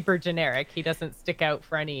 it's super generic. He doesn't stick out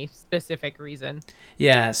for any specific reason.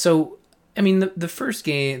 Yeah, so I mean, the first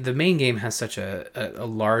game, the main game, has such a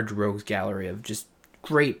large rogues gallery of just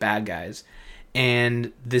great bad guys,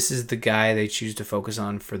 and this is the guy they choose to focus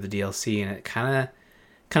on for the DLC, and it kind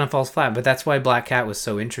of falls flat. But that's why Black Cat was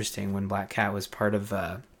so interesting when Black Cat was part of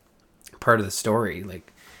the story.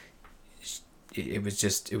 Like it was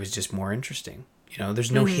just more interesting.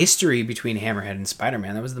 There's no history between Hammerhead and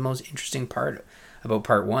Spider-Man. That was the most interesting part about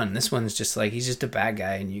part one. This one's just like he's just a bad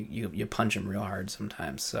guy, and you punch him real hard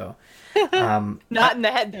sometimes. So, Not in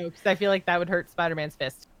the head though, because I feel like that would hurt Spider-Man's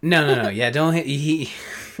fist. no, yeah, don't hit.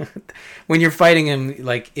 When you're fighting him,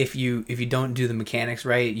 like if you don't do the mechanics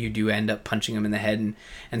right, you do end up punching him in the head,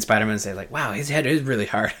 and Spider-Man say like, "Wow, his head is really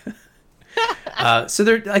hard." So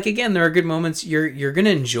there, like again, there are good moments. You're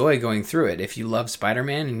gonna enjoy going through it if you love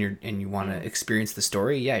Spider-Man and you want to experience the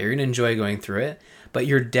story. Yeah, you're gonna enjoy going through it, but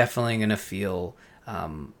you're definitely gonna feel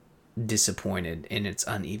disappointed in its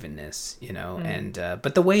unevenness, And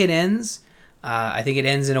but the way it ends, I think it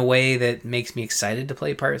ends in a way that makes me excited to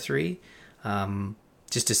play part 3,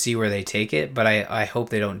 just to see where they take it. But I hope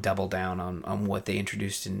they don't double down on what they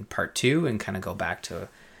introduced in part 2 and kind of go back to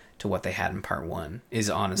what they had in part 1 is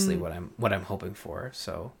honestly what I'm hoping for.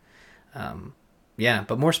 So, yeah,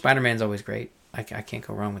 but more Spider-Man's always great. I can't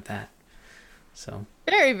go wrong with that. So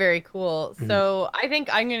Very, very cool. So I think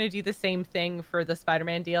I'm going to do the same thing for the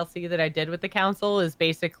Spider-Man DLC that I did with the council, is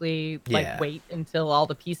basically like yeah, wait until all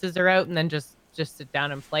the pieces are out and then just sit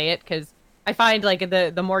down and play it. Because I find like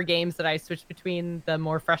the more games that I switch between, the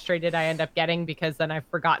more frustrated I end up getting, because then I've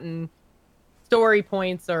forgotten story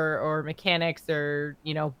points or mechanics, or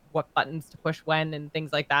what buttons to push when and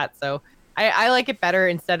things like that. So I like it better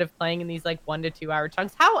instead of playing in these like 1 to 2 hour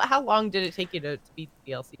chunks. How long did it take you to beat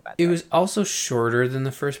the DLC, by the it way? was also shorter than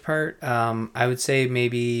the first part. I would say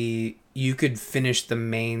maybe you could finish the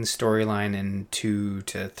main storyline in 2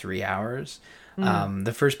 to 3 hours.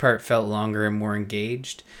 The first part felt longer and more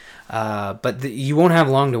engaged, but you won't have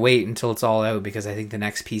long to wait until it's all out, because I think the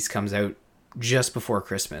next piece comes out just before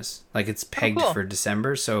Christmas. Like it's pegged cool. for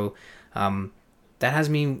December, so that has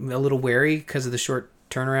me a little wary because of the short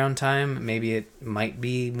turnaround time. Maybe it might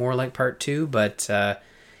be more like part 2, but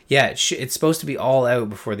yeah, it's supposed to be all out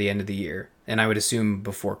before the end of the year, and I would assume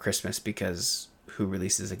before Christmas, because who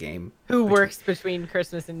releases a game? Who between... works between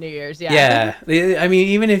Christmas and New Year's? Yeah. Yeah, I mean,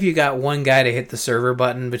 even if you got one guy to hit the server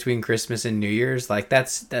button between Christmas and New Year's, like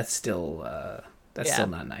that's still still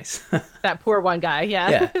not nice. That poor one guy. Yeah.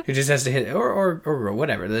 Yeah, who just has to hit or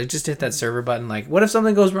whatever. They just hit that server button. Like, what if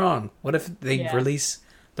something goes wrong? What if they release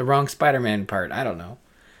the wrong Spider-Man part? I don't know.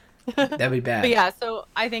 That'd be bad. But yeah, so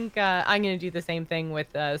I think I'm going to do the same thing with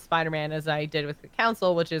Spider-Man as I did with the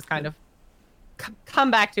council, which is kind of come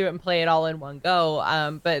back to it and play it all in one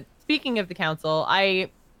go. But speaking of the council,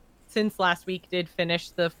 I, since last week, did finish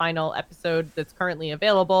the final episode that's currently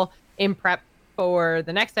available in prep for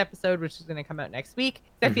the next episode, which is going to come out next week.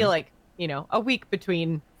 I feel like, a week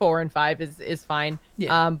between 4 and 5 is fine.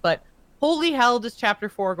 Yeah. But holy hell, does chapter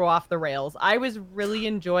 4 go off the rails. I was really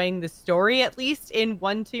enjoying the story, at least in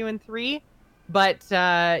 1, 2, and 3. But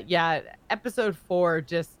yeah, episode 4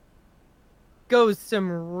 just goes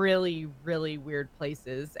some really, really weird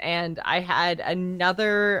places. And I had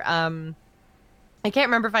another, I can't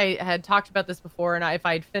remember if I had talked about this before and if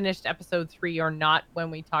I'd finished episode 3 or not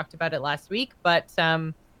when we talked about it last week, but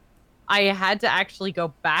I had to actually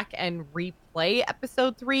go back and replay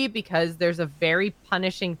episode 3 because there's a very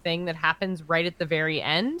punishing thing that happens right at the very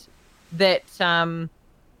end that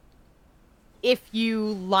if you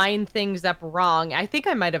line things up wrong, I think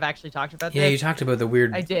I might have actually talked about this. Yeah, you talked about the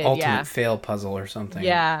weird I did, ultimate fail puzzle or something.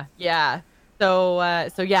 Yeah.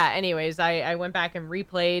 So yeah, anyways, I went back and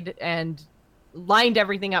replayed and lined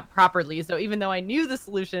everything up properly. So even though I knew the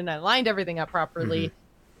solution, I lined everything up Mm-hmm. properly,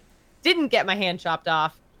 didn't get my hand chopped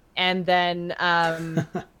off, and then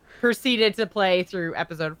proceeded to play through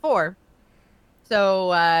episode 4.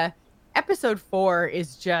 So episode 4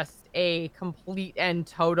 is just a complete and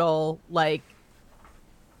total like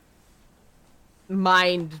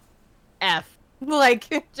mind F.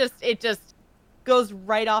 Like it just goes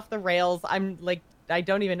right off the rails. I'm like I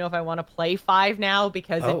don't even know if I want to play 5 now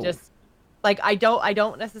because it Oh. just like I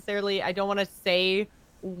don't necessarily I don't want to say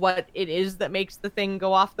what it is that makes the thing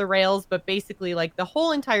go off the rails, but basically like the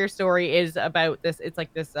whole entire story is about this. It's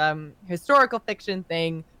like this historical fiction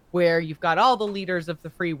thing where you've got all the leaders of the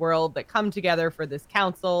free world that come together for this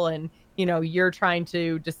council, and you're trying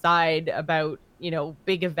to decide about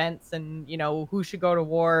big events, and who should go to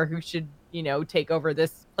war, who should take over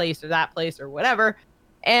this place or that place or whatever.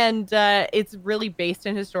 And it's really based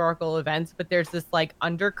in historical events, but there's this like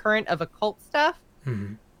undercurrent of occult stuff.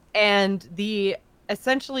 Mm-hmm. And the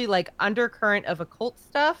essentially like undercurrent of occult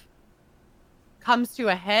stuff comes to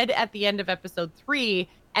a head at the end of episode 3,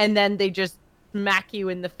 and then they just smack you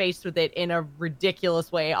in the face with it in a ridiculous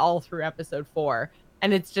way all through episode 4.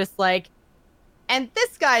 And it's just like, and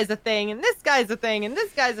this guy's a thing, and this guy's a thing, and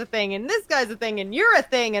this guy's a thing, and this guy's a thing, and you're a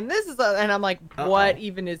thing, and this is and I'm like, what Uh-oh.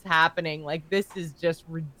 even is happening? Like, this is just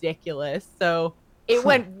ridiculous. So it Huh.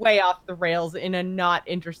 went way off the rails in a not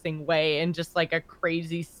interesting way, and just like a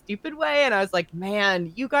crazy, stupid way. And I was like,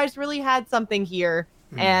 man, you guys really had something here.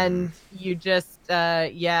 Mm-hmm. And you just,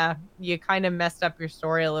 yeah, you kind of messed up your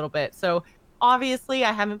story a little bit. So obviously,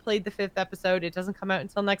 I haven't played the 5th episode. It doesn't come out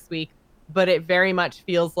until next week, but it very much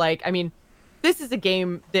feels like, I mean, this is a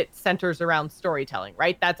game that centers around storytelling,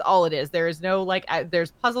 right? That's all it is. There is no like,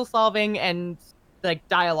 there's puzzle solving and like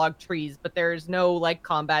dialogue trees, but there's no like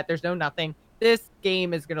combat. There's no nothing. This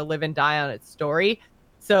game is going to live and die on its story.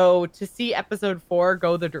 So to see episode 4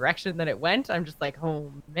 go the direction that it went, I'm just like,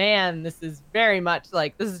 oh man, this is very much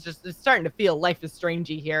like, this is just, it's starting to feel Life is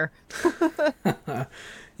Strangey here.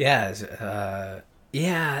 Yes.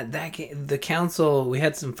 Yeah, the council, we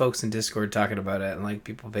had some folks in Discord talking about it, and like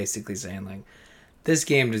people basically saying like this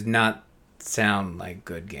game does not sound like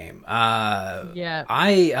good game. Yeah.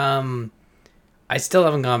 I still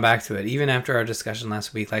haven't gone back to it even after our discussion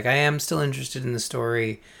last week. Like I am still interested in the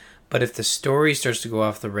story, but if the story starts to go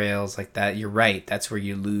off the rails like that, you're right. That's where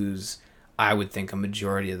you lose, I would think, a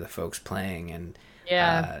majority of the folks playing, and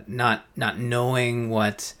Yeah. not knowing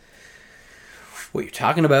what you're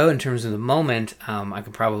talking about in terms of the moment. I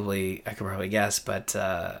could probably guess, but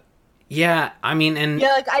yeah, I mean, and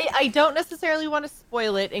Yeah, like I don't necessarily want to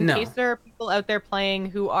spoil it in case no. there are people out there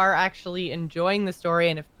playing who are actually enjoying the story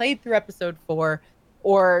and have played through episode 4,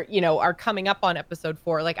 or, are coming up on episode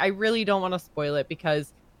 4. Like I really don't want to spoil it,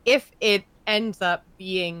 because if it ends up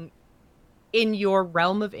being in your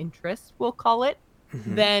realm of interest, we'll call it,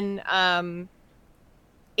 Hmm. then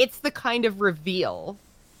it's the kind of reveal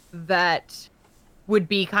that would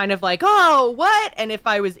be kind of like, oh, what? And if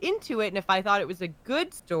I was into it and if I thought it was a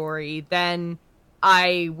good story, then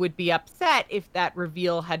I would be upset if that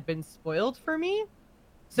reveal had been spoiled for me. Right.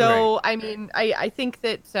 So, I mean, I think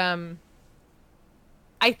that,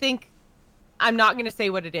 I think I'm not going to say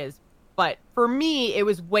what it is, but for me, it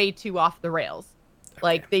was way too off the rails. Okay.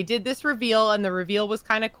 Like they did this reveal and the reveal was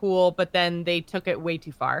kind of cool, but then they took it way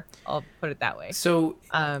too far. I'll put it that way. So,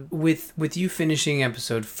 Um, with you finishing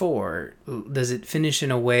episode 4, does it finish in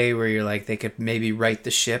a way where you're like they could maybe right the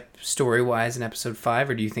ship story wise in episode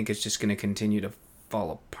 5, or do you think it's just going to continue to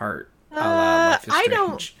fall apart, a la Life is I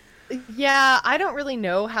don't, Strange? yeah, I don't really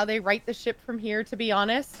know how they write the ship from here, to be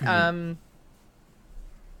honest. Hmm.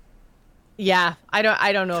 Yeah, I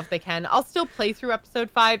don't know if they can. I'll still play through episode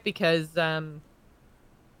 5 because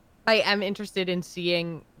I am interested in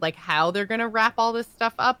seeing like how they're gonna wrap all this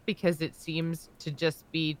stuff up, because it seems to just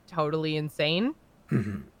be totally insane.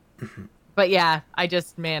 Hmm. Hmm. But yeah, I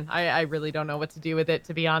just, man, I really don't know what to do with it,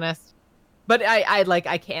 to be honest. But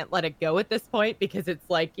I can't let it go at this point, because it's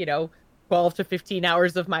like, 12 to 15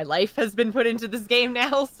 hours of my life has been put into this game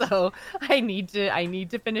now. So I need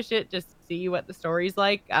to finish it, just to see what the story's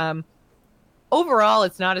like. Overall,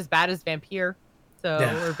 it's not as bad as Vampire, so,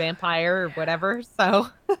 Yeah, or Vampire or whatever. So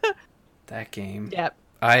that game. yep.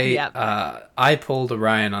 I Yep. I pulled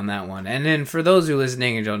Orion on that one. And then for those who are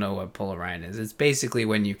listening and don't know what pull Orion is, it's basically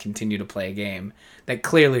when you continue to play a game that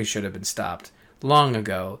clearly should have been stopped long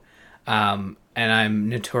ago. And I'm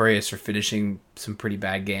notorious for finishing some pretty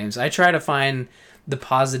bad games. I try to find the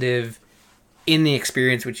positive in the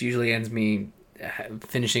experience, which usually ends me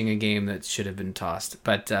finishing a game that should have been tossed.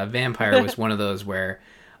 But Vampire was one of those where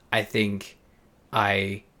I think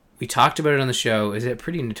I we talked about it on the show. Is a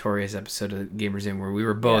pretty notorious episode of Gamers In where we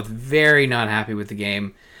were both Yeah. very not happy with the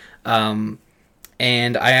game. Um,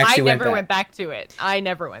 and I actually I went never back. went back to it. I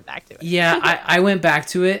never went back to Yeah, it. I went back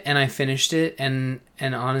to it and I finished it, and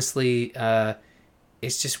honestly,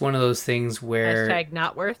 it's just one of those things where Hashtag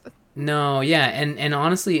not worth. no, yeah, and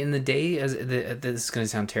honestly, in the day, this is going to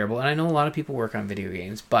sound terrible, and I know a lot of people work on video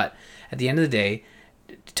games, but at the end of the day,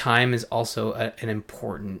 time is also an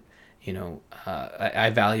important,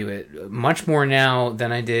 I value it much more now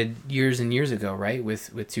than I did years and years ago, right?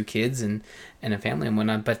 With two kids and a family and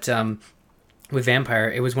whatnot. But with Vampire,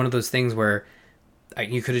 it was one of those things where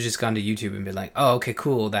you could have just gone to YouTube and been like, oh, okay,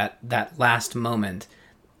 cool. That last moment,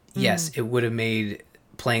 yes, it would have made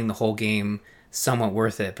playing the whole game somewhat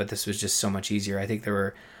worth it, but this was just so much easier. I think there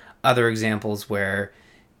were other examples where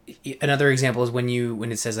another example is when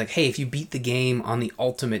it says like, hey, if you beat the game on the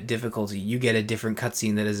ultimate difficulty, you get a different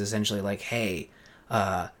cutscene that is essentially like, hey,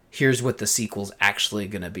 here's what the sequel's actually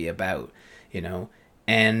gonna be about,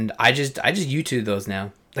 and I just YouTube those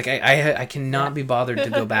now. Like I cannot be bothered to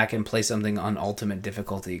go back and play something on ultimate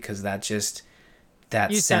difficulty because that You stand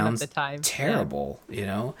up sounds the time. terrible,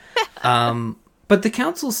 But the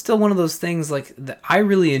council's still one of those things. Like I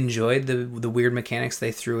really enjoyed the weird mechanics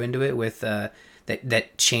they threw into it with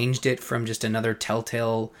that changed it from just another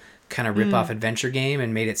Telltale kind of rip-off adventure game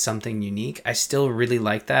and made it something unique. I still really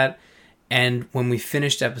like that. And when we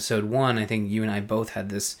finished episode 1, I think you and I both had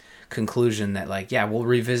this conclusion that like, yeah, we'll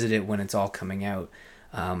revisit it when it's all coming out.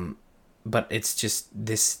 But it's just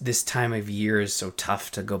this time of year is so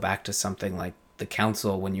tough to go back to something like the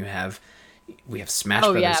council when we have Smash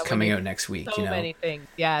Brothers coming out next week. So many things.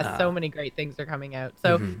 Yeah, so many great things are coming out.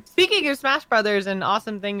 So speaking of Smash Brothers and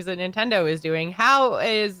awesome things that Nintendo is doing, how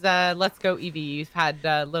is Let's Go Eevee? You've had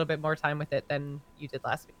a little bit more time with it than you did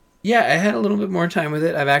last week. Yeah, I had a little bit more time with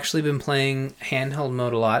it. I've actually been playing handheld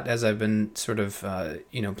mode a lot as I've been sort of,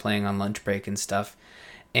 playing on lunch break and stuff.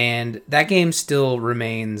 And that game still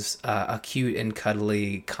remains a cute and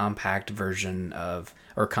cuddly compact version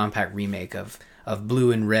or compact remake of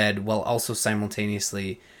Blue and Red, while also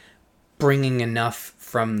simultaneously bringing enough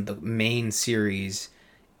from the main series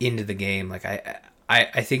into the game. Like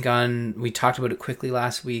I think we talked about it quickly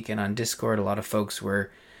last week, and on Discord, a lot of folks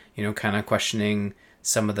were, kind of questioning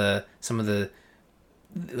some of the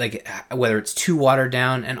like whether it's too watered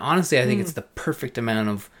down. And honestly, I think it's the perfect amount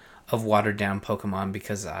of watered down Pokemon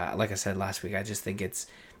because, like I said last week, I just think it's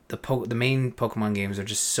the main Pokemon games are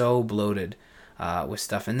just so bloated with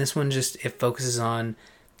stuff, and this one it focuses on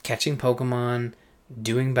catching Pokemon,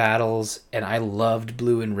 doing battles, and I loved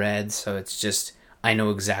Blue and Red, so it's just I know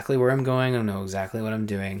exactly where I'm going, I know exactly what I'm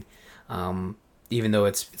doing, even though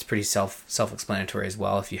it's pretty self-explanatory as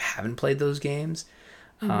well if you haven't played those games.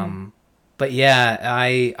 But yeah,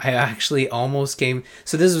 I actually almost came.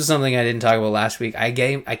 So this was something I didn't talk about last week. I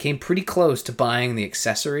came pretty close to buying the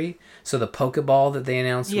accessory. So the Pokeball that they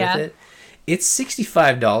announced with it, it's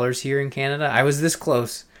 $65 here in Canada. I was this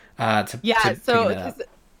close to so picking it up.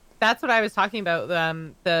 That's what I was talking about.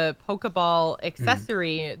 The Pokeball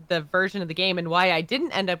accessory, the version of the game, and why I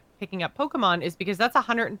didn't end up picking up Pokemon is because that's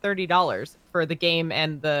 $130 for the game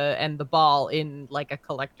and the ball in like a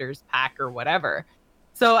collector's pack or whatever.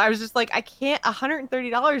 So I was just like, I can't.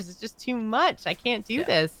 $130 is just too much. I can't do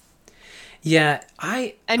this. Yeah,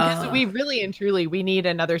 because we really and truly we need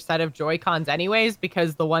another set of Joy-Cons anyways,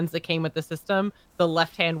 because the ones that came with the system, the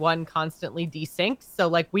left-hand one constantly desyncs. So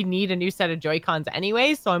like we need a new set of Joy-Cons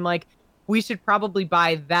anyways. So I'm like, we should probably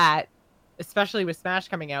buy that, especially with Smash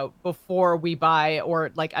coming out, before we buy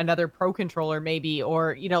or like another Pro controller maybe,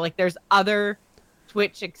 or like there's other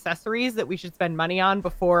Switch accessories that we should spend money on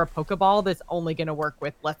before a Pokeball that's only going to work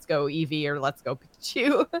with Let's Go Eevee or Let's Go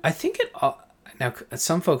Pikachu. I think now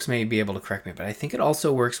some folks may be able to correct me, but I think it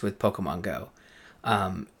also works with Pokemon Go,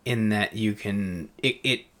 in that you can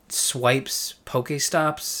it swipes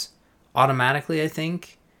Pokestops automatically. I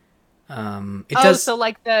think it does. So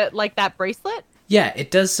like that bracelet. Yeah,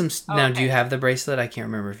 it does some. Now, Okay. do you have the bracelet? I can't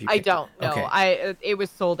remember if you. I don't know. Okay. It was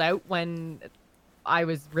sold out when I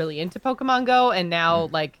was really into Pokemon Go, and now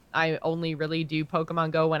like I only really do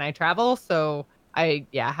Pokemon Go when I travel. So I'm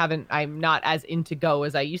not as into Go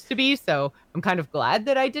as I used to be. So I'm kind of glad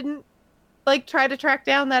that I didn't like try to track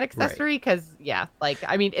down that accessory because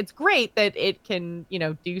it's great that it can,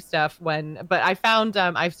 do stuff but I found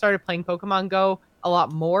I've started playing Pokemon Go a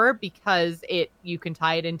lot more because you can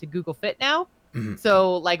tie it into Google Fit now. Mm-hmm.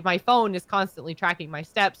 So like my phone is constantly tracking my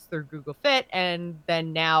steps through Google Fit. And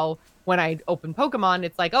then now when I open Pokemon,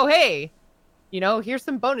 it's like, oh, hey, here's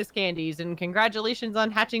some bonus candies and congratulations on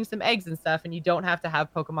hatching some eggs and stuff. And you don't have to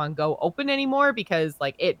have Pokemon Go open anymore because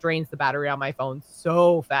like it drains the battery on my phone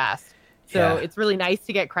so fast. So Yeah. it's really nice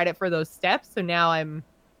to get credit for those steps. So now I'm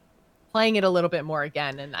playing it a little bit more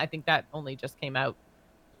again. And I think that only just came out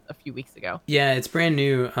a few weeks ago. Yeah, it's brand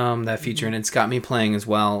new, that feature, Mhm. and it's got me playing as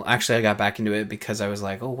well. Actually, I got back into it because I was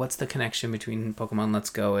like, oh, what's the connection between Pokemon Let's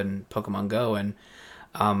Go and Pokemon Go? And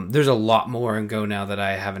there's a lot more in Go now that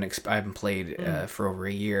I haven't played Mm. for over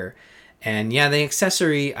a year. And yeah, the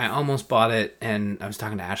accessory, I almost bought it, and I was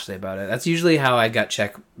talking to Ashley about it. That's usually how I gut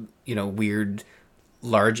check, weird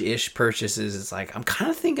large-ish purchases. It's like I'm kind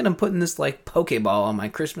of thinking I'm putting this like Pokeball on my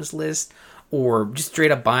Christmas list, or just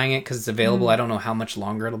straight up buying it because it's available. I Mm. don't know how much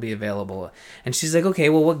longer it'll be available. And she's like, okay,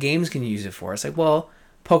 well, what games can you use it for? It's like, well,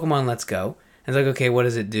 Pokemon Let's Go. And it's like, okay, what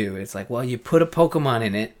does it do? It's like, well, you put a Pokemon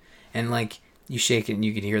in it, and like you shake it, and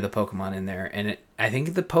you can hear the Pokemon in there. And I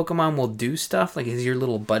think the Pokemon will do stuff. Like he's your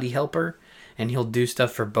little buddy helper, and he'll do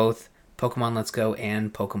stuff for both Pokemon Let's Go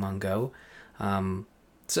and Pokemon Go.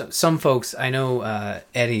 So some folks I know,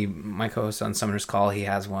 Eddie, my co-host on Summoner's Call, he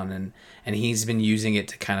has one, and he's been using it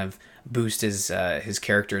to kind of boost his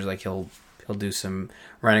characters. Like he'll do some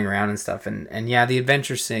running around and stuff, and yeah, the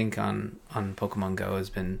adventure sync on Pokemon Go has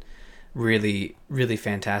been really really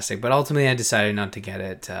fantastic. But ultimately, I decided not to get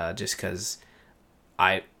it, just because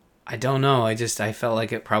I I don't know. I felt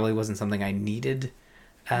like it probably wasn't something I needed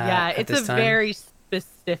Yeah, at it's this a time. very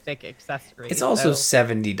specific It's accessory. also So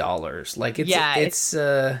 $70. Like yeah, if it's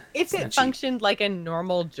it not cheap. functioned like a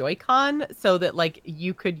normal Joy-Con so that like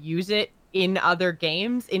you could use it in other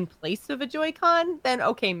games in place of a Joy-Con, then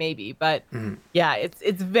okay, maybe. But Mhm. yeah,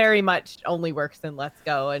 it's very much only works in Let's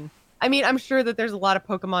Go. And I mean, I'm sure that there's a lot of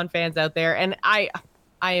Pokemon fans out there, and I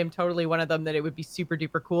am totally one of them that it would be super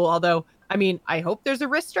duper cool. Although, I mean, I hope there's a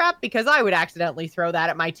wrist strap because I would accidentally throw that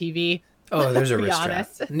at my TV. Oh, there's Let's a be wrist strap.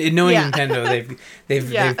 honest. Knowing Yeah. Nintendo,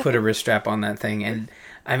 Yeah. they've put a wrist strap on that thing, and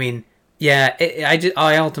I mean, yeah,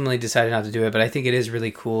 I ultimately decided not to do it, but I think it is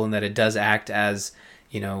really cool in that it does act as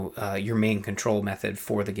your main control method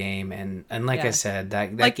for the game, and like I Yeah. said,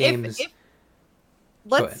 that Like game's. if Go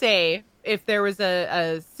let's ahead. say if there was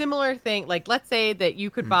a similar thing, like let's say that you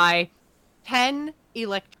could Mm. buy 10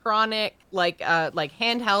 electronic like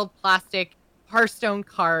handheld plastic Hearthstone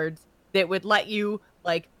cards that would let you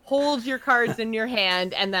like hold your cards in your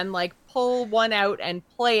hand and then like pull one out and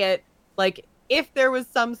play it. Like if there was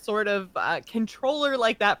some sort of controller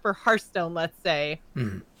like that for Hearthstone, let's say,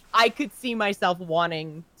 Mm. I could see myself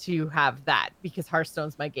wanting to have that because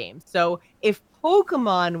Hearthstone's my game. So if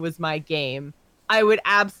Pokemon was my game, I would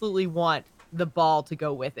absolutely want the ball to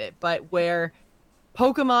go with it. But where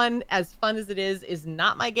Pokemon, as fun as it is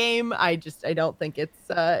not my game, I don't think it's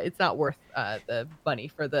not worth the money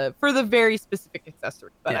for the very specific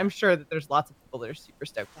accessory. But Yeah. I'm sure that there's lots of people that are super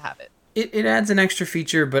stoked to have it. It adds an extra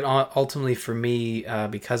feature, but ultimately for me,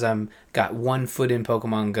 because I'm got one foot in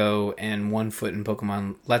Pokemon Go and one foot in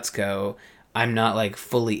Pokemon Let's Go, I'm not like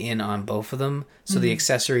fully in on both of them. So the Mm.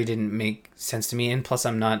 accessory didn't make sense to me, and plus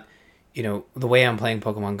I'm not, the way I'm playing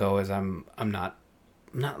Pokemon Go is I'm not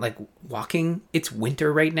like walking. It's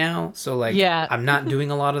winter right now, so like Yeah. I'm not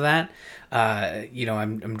doing a lot of that.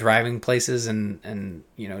 I'm driving places and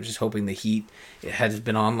just hoping the heat has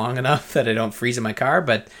been on long enough that I don't freeze in my car.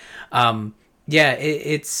 But yeah,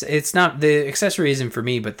 it's not, the accessory isn't for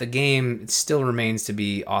me, but the game still remains to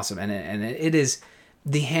be awesome, and it is,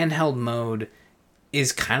 the handheld mode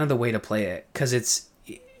is kind of the way to play it because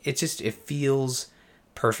it feels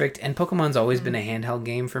perfect. And Pokemon's always been Mm. a handheld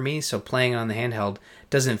game for me, so playing on the handheld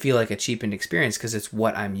doesn't feel like a cheapened experience because it's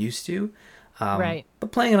what I'm used to. Right.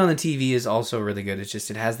 But playing it on the TV is also really good. It's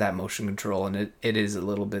just it has that motion control, and it is a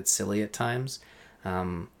little bit silly at times,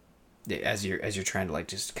 um, as you're trying to like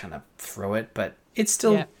just kind of throw it, but Yeah. it's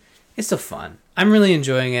still fun. I'm really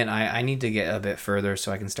enjoying it. I need to get a bit further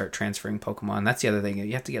so I can start transferring Pokemon. That's the other thing.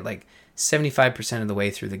 You have to get like 75% of the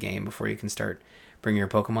way through the game before you can start bringing your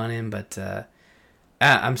Pokemon in. But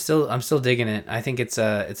I'm still digging it. I think it's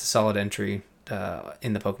a solid entry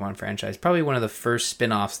in the Pokemon franchise. Probably one of the first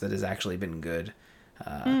spin-offs that has actually been good.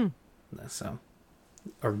 Uh, Mm. so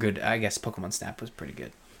or good. I guess Pokemon Snap was pretty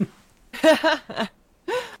good.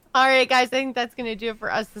 All right, guys, I think that's going to do it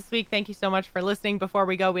for us this week. Thank you so much for listening. Before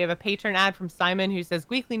we go, we have a patron ad from Simon who says,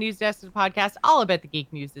 Weekly News Desk is a podcast all about the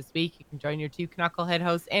geek news this week. You can join your two knucklehead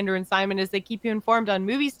hosts, Andrew and Simon, as they keep you informed on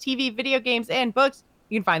movies, TV, video games, and books.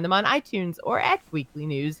 You can find them on iTunes or at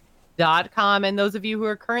weeklynews.com. And those of you who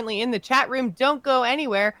are currently in the chat room, don't go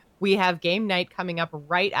anywhere. We have game night coming up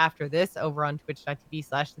right after this over on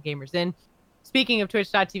twitch.tv/thegamersin. Speaking of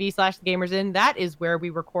twitch.tv/thegamersin, that is where we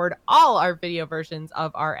record all our video versions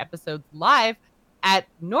of our episodes live at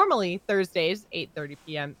normally Thursdays, 8:30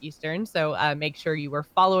 p.m. Eastern. So make sure you are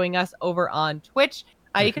following us over on Twitch.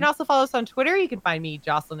 You can also follow us on Twitter. You can find me,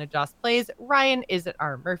 Jocelyn at Joss Plays. Ryan is at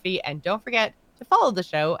R Murphy. And don't forget to follow the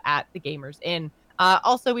show at The Gamers Inn.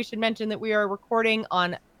 Also, we should mention that we are recording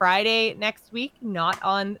on Friday next week, not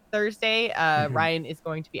on Thursday. Ryan is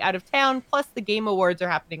going to be out of town. Plus, the Game Awards are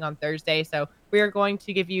happening on Thursday. So we are going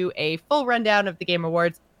to give you a full rundown of the Game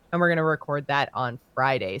Awards, and we're going to record that on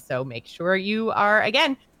Friday. So make sure you are,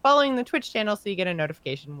 again, following the Twitch channel so you get a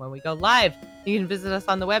notification when we go live. You can visit us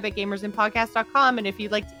on the web at gamersinpodcast.com. And if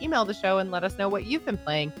you'd like to email the show and let us know what you've been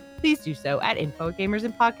playing, please do so at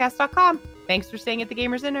info@gamersinpodcast.com. Thanks for staying at the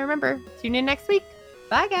Gamers Inn. And remember, tune in next week.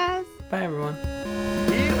 Bye, guys. Bye, everyone.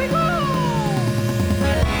 Here we go.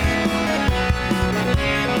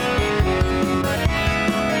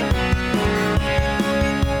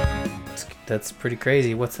 That's pretty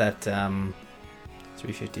crazy. What's that?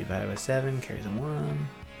 350 divided by 7 carries a 1.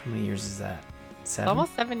 How many years is that? 7?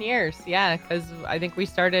 Almost 7 years. Yeah, because I think we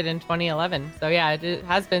started in 2011. So yeah, it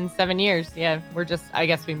has been 7 years. Yeah, I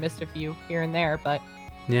guess we missed a few here and there, but.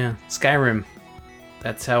 Yeah, Skyrim.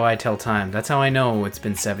 That's how I tell time. That's how I know it's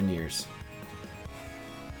been 7 years.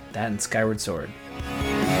 That and Skyward Sword.